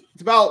 you're right.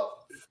 It's got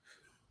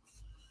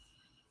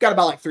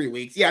about like 3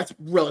 weeks. Yeah, it's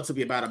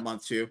relatively about a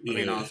month too, to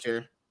be honest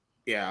here.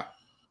 Yeah.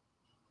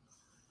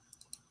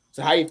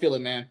 So how you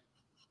feeling, man?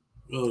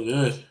 Really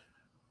good.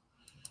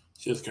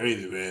 It's just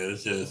crazy, man.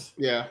 It's just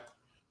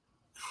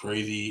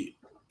crazy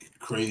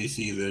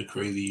season,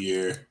 crazy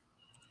year.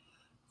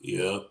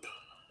 Yep.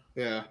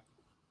 Yeah.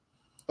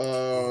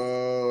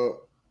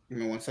 Give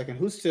me 1 second.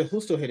 Who's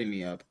still hitting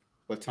me up?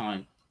 What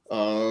time?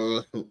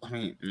 I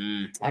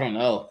don't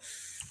know.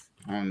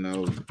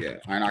 Yeah,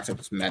 Iron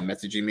Octopus was mad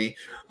messaging me.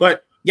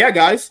 But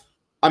guys,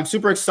 I'm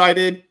super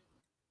excited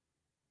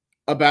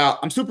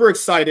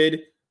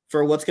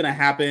for what's gonna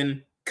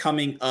happen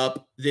coming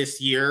up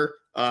this year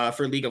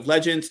for League of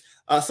Legends.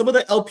 Some of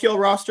the LPL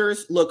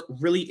rosters look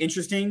really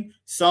interesting.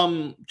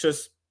 Some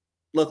just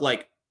look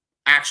like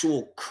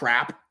actual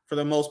crap for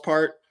the most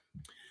part.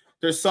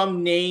 there's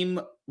some name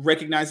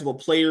recognizable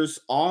players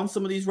on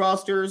some of these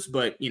rosters,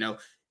 but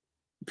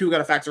people got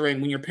to factor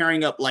in when you're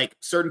pairing up like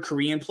certain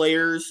Korean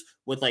players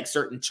with like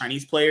certain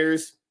Chinese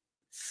players,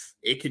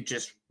 it could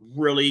just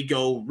really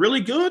go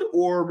really good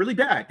or really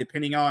bad,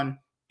 depending on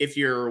if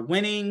you're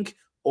winning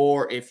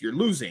or if you're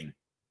losing.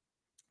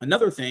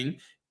 Another thing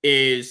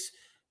is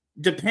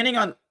depending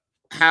on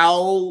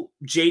how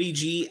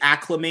JDG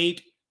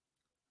acclimate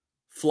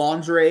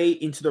Flandre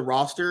into the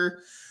roster,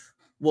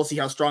 we'll see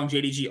how strong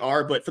JDG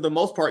are. But for the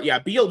most part, yeah,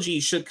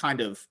 BLG should kind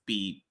of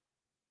be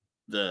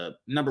the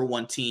number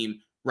one team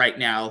right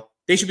now.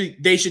 They should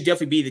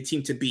definitely be the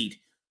team to beat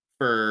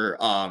for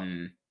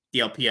the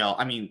LPL.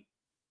 I mean,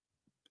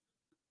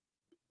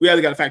 we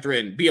either got to factor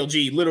in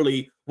BLG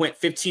literally went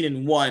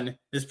 15-1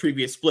 this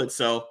previous split.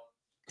 So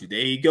do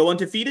they go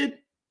undefeated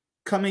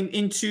coming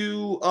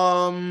into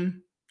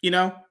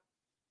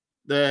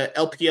the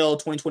LPL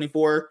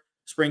 2024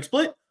 spring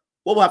split?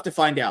 Well, we'll have to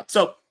find out.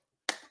 So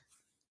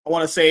I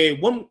want to say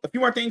a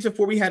few more things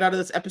before we head out of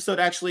this episode.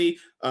 Actually,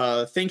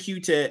 thank you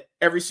to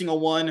every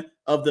single one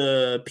of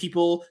the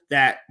people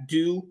that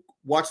do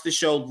watch the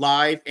show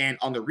live and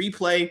on the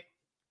replay.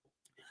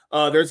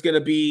 There's going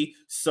to be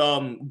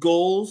some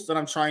goals that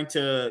I'm trying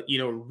to,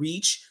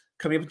 reach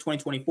coming up in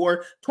 2024.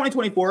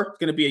 2024 is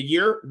going to be a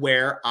year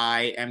where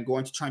I am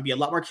going to try and be a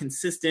lot more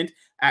consistent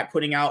at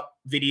putting out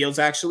videos,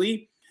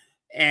 actually.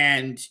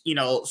 And,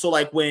 so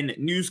like when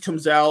news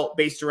comes out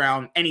based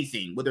around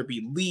anything, whether it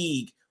be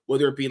league,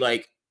 whether it be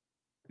like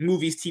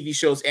movies, TV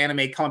shows,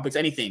 anime, comic books,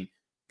 anything,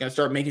 going to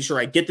start making sure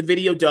I get the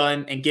video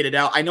done and get it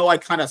out. I know I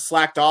kind of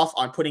slacked off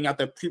on putting out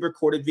the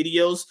pre-recorded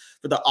videos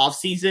for the off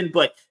season,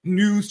 but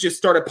news just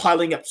started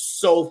piling up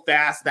so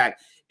fast that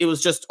it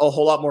was just a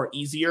whole lot more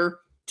easier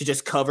to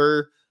just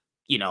cover,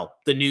 the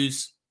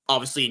news,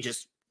 obviously, in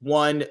just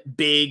one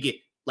big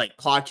like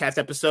podcast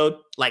episode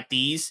like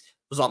these.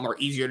 It was a lot more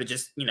easier to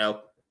just,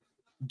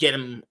 get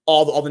them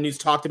all the news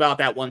talked about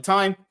that one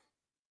time.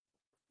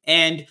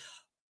 And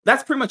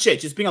that's pretty much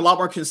it. Just being a lot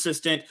more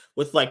consistent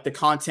with like the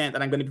content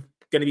that I'm going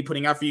to be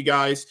putting out for you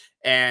guys.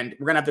 And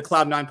we're going to have the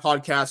Cloud9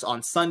 podcast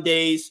on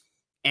Sundays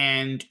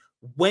and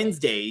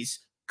Wednesdays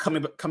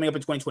coming up in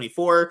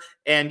 2024.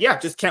 And yeah,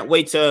 just can't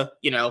wait to,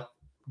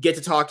 get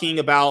to talking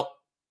about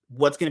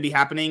what's going to be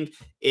happening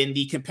in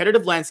the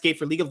competitive landscape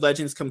for League of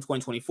Legends come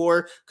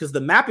 2024, because the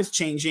map is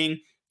changing.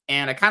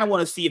 And I kind of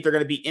want to see if they're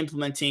going to be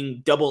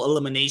implementing double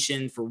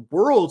elimination for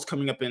Worlds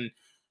coming up in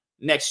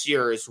next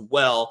year as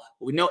well.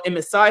 We know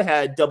MSI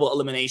had double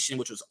elimination,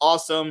 which was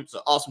awesome. It's an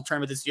awesome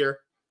tournament this year.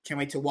 Can't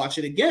wait to watch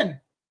it again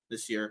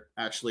this year,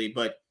 actually.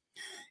 But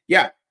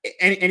yeah,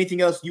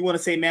 anything else you want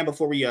to say, man,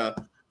 before we head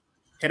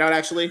out,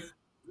 actually?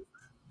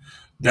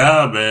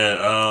 Nah,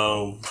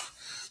 man.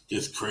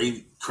 Just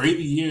crazy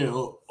year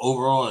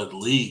overall in the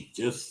league.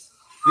 Just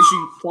at least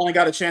you finally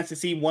got a chance to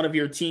see one of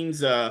your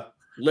teams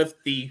lift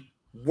the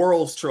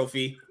Worlds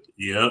trophy.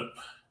 Yep.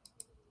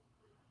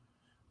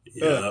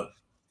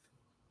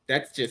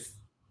 That's just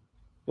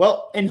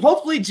and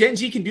hopefully Gen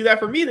G can do that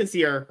for me this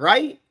year,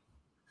 right?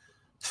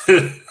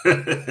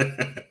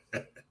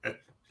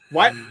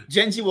 What?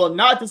 Gen G will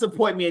not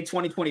disappoint me in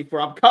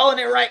 2024. I'm calling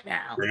it right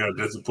now. They're gonna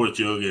disappoint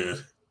you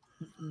again.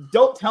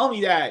 Don't tell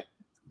me that,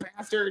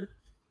 bastard.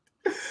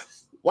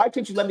 Why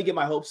can't you let me get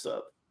my hopes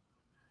up?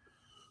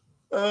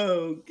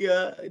 Oh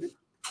God.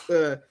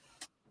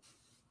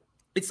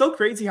 It's so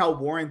crazy how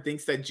Warren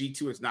thinks that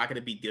G2 is not going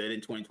to be good in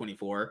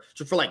 2024,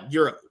 just for like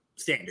Europe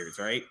standards,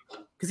 right?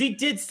 Because he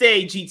did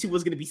say G2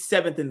 was going to be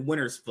 7th in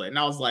winner split, and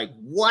I was like,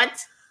 what?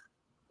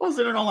 I was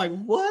sitting there like,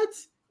 what?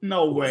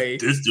 No way.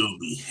 This dude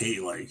be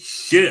hating like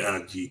shit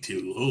on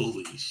G2.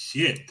 Holy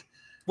shit.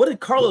 What did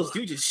Carlos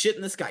do? Just shit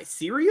in this guy's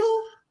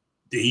cereal?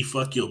 Did he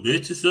fuck your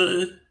bitch or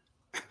something?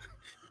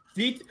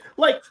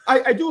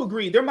 I do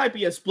agree. There might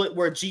be a split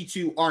where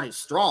G2 aren't as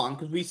strong,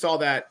 because we saw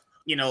that,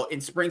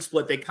 in spring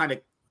split, they kind of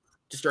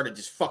just started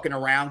just fucking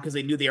around because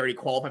they knew they already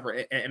qualified for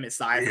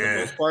MSI for the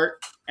most part.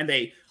 And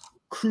they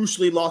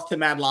crucially lost to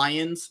Mad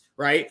Lions,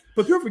 right?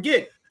 But people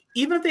forget,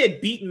 even if they had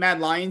beaten Mad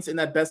Lions in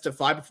that best of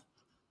 5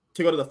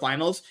 to go to the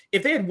finals,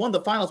 if they had won the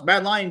finals,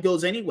 Mad Lion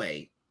goes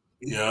anyway.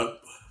 Yep.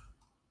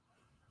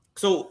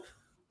 So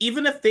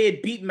even if they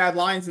had beaten Mad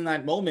Lions in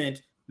that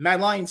moment,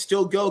 Mad Lions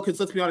still go, because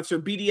let's be honest, their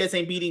BDS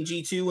ain't beating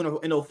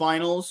G2 in the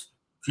finals.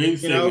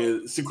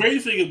 The crazy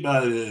thing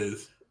about it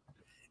is,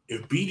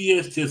 if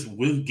BDS just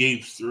wins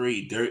game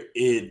 3, they're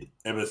in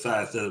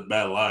MSI instead of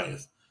Mad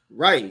Lions.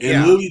 Right.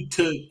 It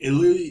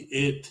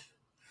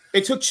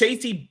took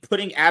Chasey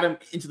putting Adam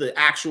into the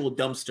actual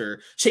dumpster.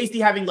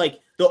 Chasey having like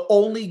the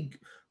only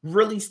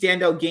really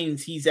standout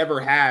games he's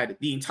ever had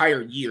the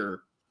entire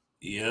year.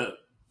 Yeah.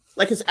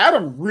 Like, because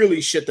Adam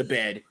really shit the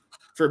bed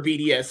for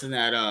BDS in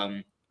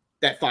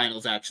that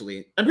finals,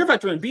 actually. I'm here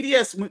factoring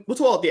BDS. We'll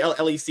talk about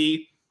the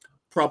LEC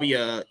probably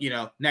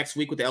next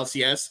week with the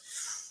LCS.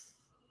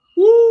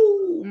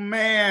 Woo,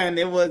 man,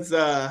 it was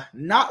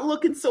not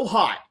looking so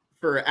hot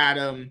for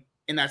Adam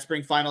in that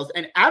spring finals.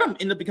 And Adam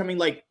ended up becoming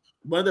like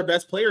one of their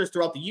best players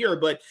throughout the year,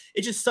 but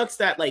it just sucks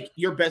that like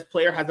your best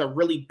player has a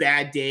really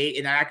bad day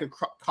and that could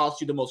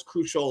cost you the most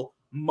crucial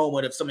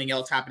moment of something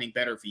else happening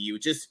better for you.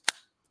 It just,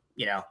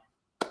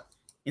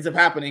 ends up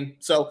happening.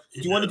 So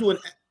do you want to do an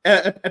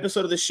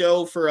episode of the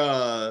show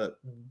for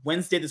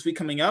Wednesday this week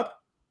coming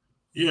up?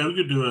 Yeah, we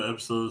could do an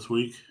episode this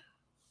week.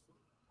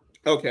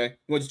 Okay.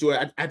 We'll just do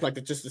it at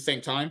like just the same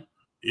time?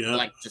 Yeah.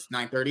 Like just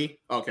 9:30?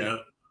 Okay. Yeah.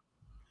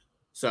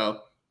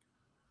 So,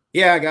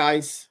 yeah,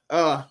 guys.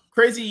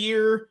 Crazy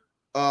year.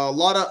 A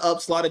lot of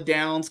ups, a lot of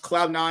downs.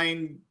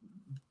 Cloud9,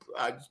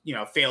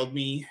 failed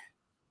me.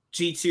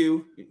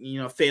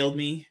 G2, failed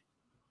me.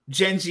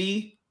 Gen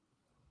G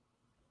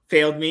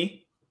failed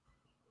me.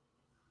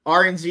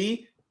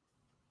 RNG,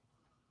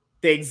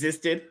 they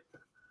existed.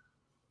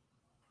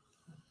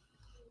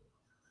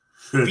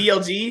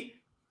 BLG,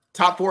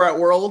 top 4 at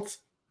Worlds,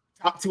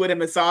 top 2 at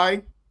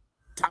MSI,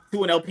 top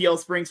 2 in LPL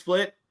Spring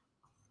Split.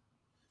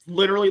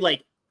 Literally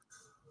like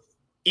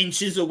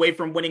inches away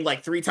from winning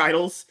like 3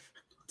 titles.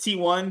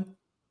 T1,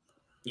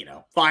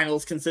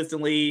 finals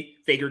consistently.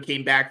 Faker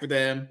came back for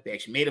them. They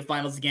actually made a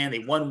finals again. They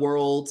won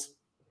Worlds.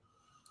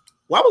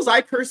 Why was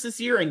I cursed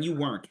this year and you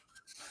weren't?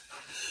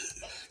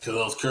 Because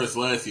I was cursed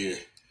last year.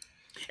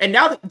 And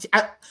now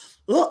I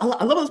love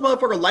this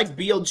motherfucker likes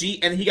BLG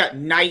and he got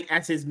Knight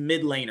as his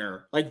mid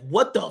laner. Like,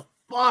 what the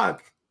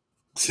fuck?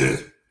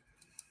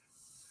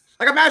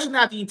 Like, imagine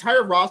that the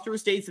entire roster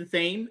stays the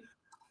same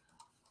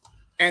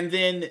and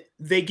then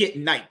they get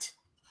Knight.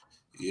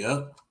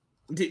 Yep.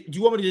 Do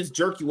you want me to just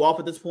jerk you off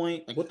at this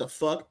point? Like, what the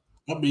fuck?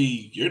 I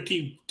mean, your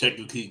team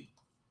technically,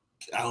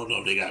 I don't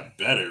know if they got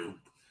better.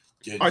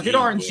 Did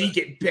RNG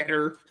get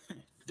better?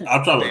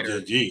 I'm talking about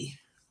Gen G.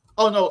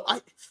 Oh, no.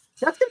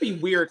 That's going to be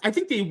weird. I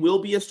think they will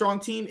be a strong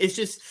team. It's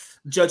just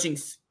judging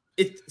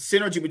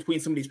synergy between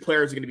some of these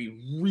players is going to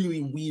be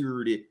really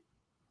weird.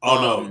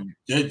 No.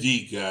 Gen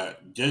G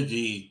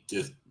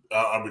just,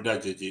 not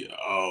Gen G.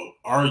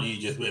 RNG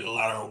just made a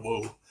lot of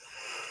moves.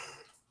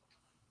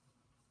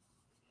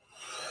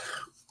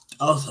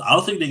 I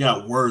don't think they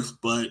got worse,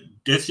 but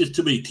there's just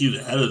too many teams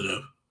ahead of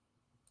them.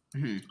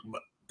 Mm-hmm.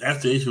 But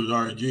that's the issue with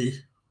RNG.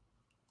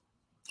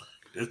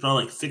 There's not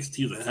like 6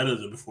 teams ahead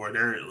of them before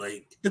they're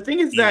like. The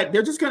thing is that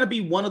they're just going to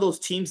be one of those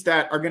teams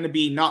that are going to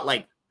be not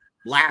like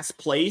last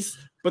place,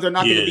 but they're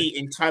not going to be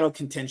in title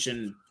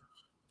contention.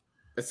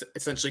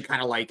 Essentially,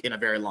 kind of like in a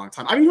very long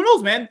time. I mean, who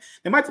knows, man?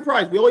 They might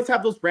surprise. We always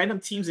have those random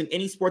teams in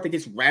any sport that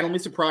gets randomly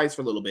surprised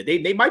for a little bit.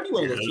 They might be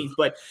one of those teams,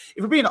 but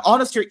if we're being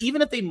honest here,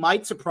 even if they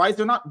might surprise,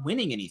 they're not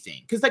winning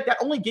anything because like that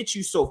only gets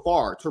you so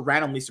far to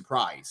randomly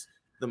surprise.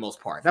 The most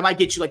part that might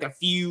get you like a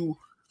few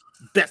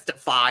best of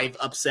 5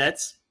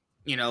 upsets,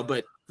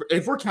 But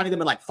if we're counting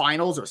them in like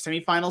finals or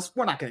semifinals,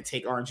 we're not going to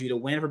take RNG to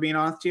win. If we're being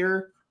honest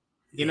here,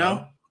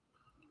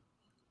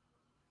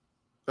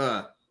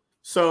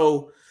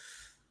 So.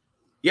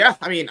 Yeah,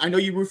 I mean, I know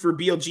you root for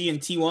BLG and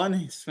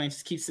T1. This man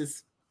just keeps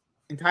his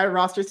entire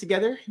roster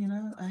together.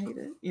 I hate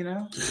it,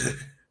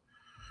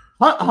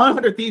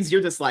 100 Thieves,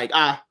 you're just like,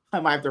 I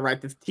might have to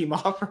write this team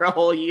off for a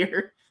whole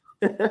year.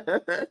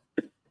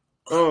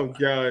 Oh,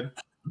 God.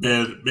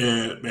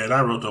 Man,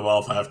 I wrote them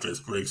off after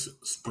spring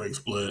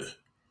split.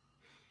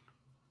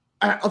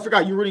 I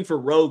forgot you're rooting for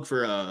Rogue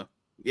for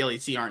the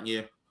LEC, aren't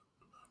you?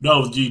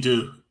 No,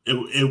 G2.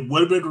 It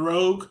would have been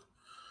Rogue.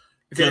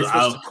 If they switched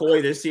to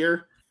Koi this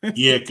year?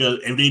 Yeah, because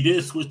if they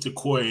did switch to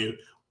Koi, it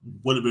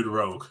would have been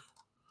Rogue.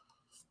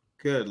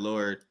 Good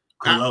Lord.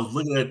 I was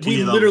looking at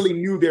we literally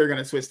knew they were going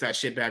to switch that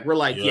shit back. We're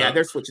like, yeah,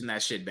 they're switching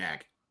that shit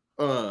back.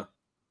 And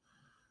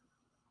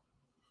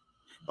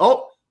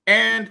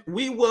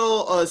we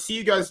will see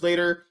you guys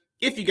later.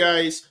 If you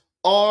guys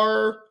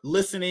are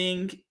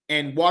listening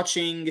and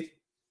watching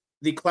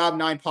the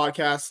Cloud9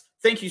 podcast,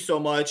 thank you so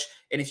much.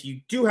 And if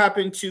you do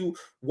happen to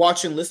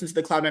watch and listen to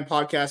the Cloud9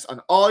 podcast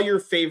on all your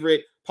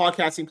favorite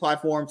podcasting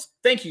platforms,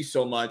 thank you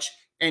so much.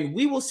 And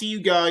we will see you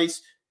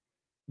guys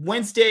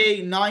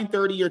Wednesday,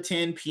 9:30 or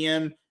 10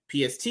 p.m.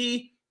 PST.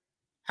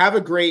 Have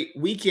a great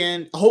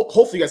weekend.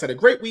 Hopefully you guys had a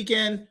great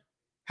weekend.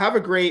 Have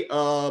a great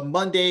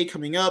Monday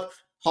coming up.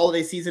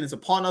 Holiday season is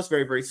upon us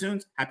very, very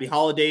soon. Happy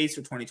holidays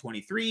for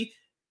 2023.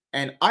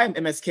 And I am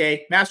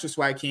MSK, Master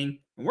Swag King.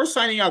 And we're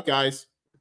signing out, guys.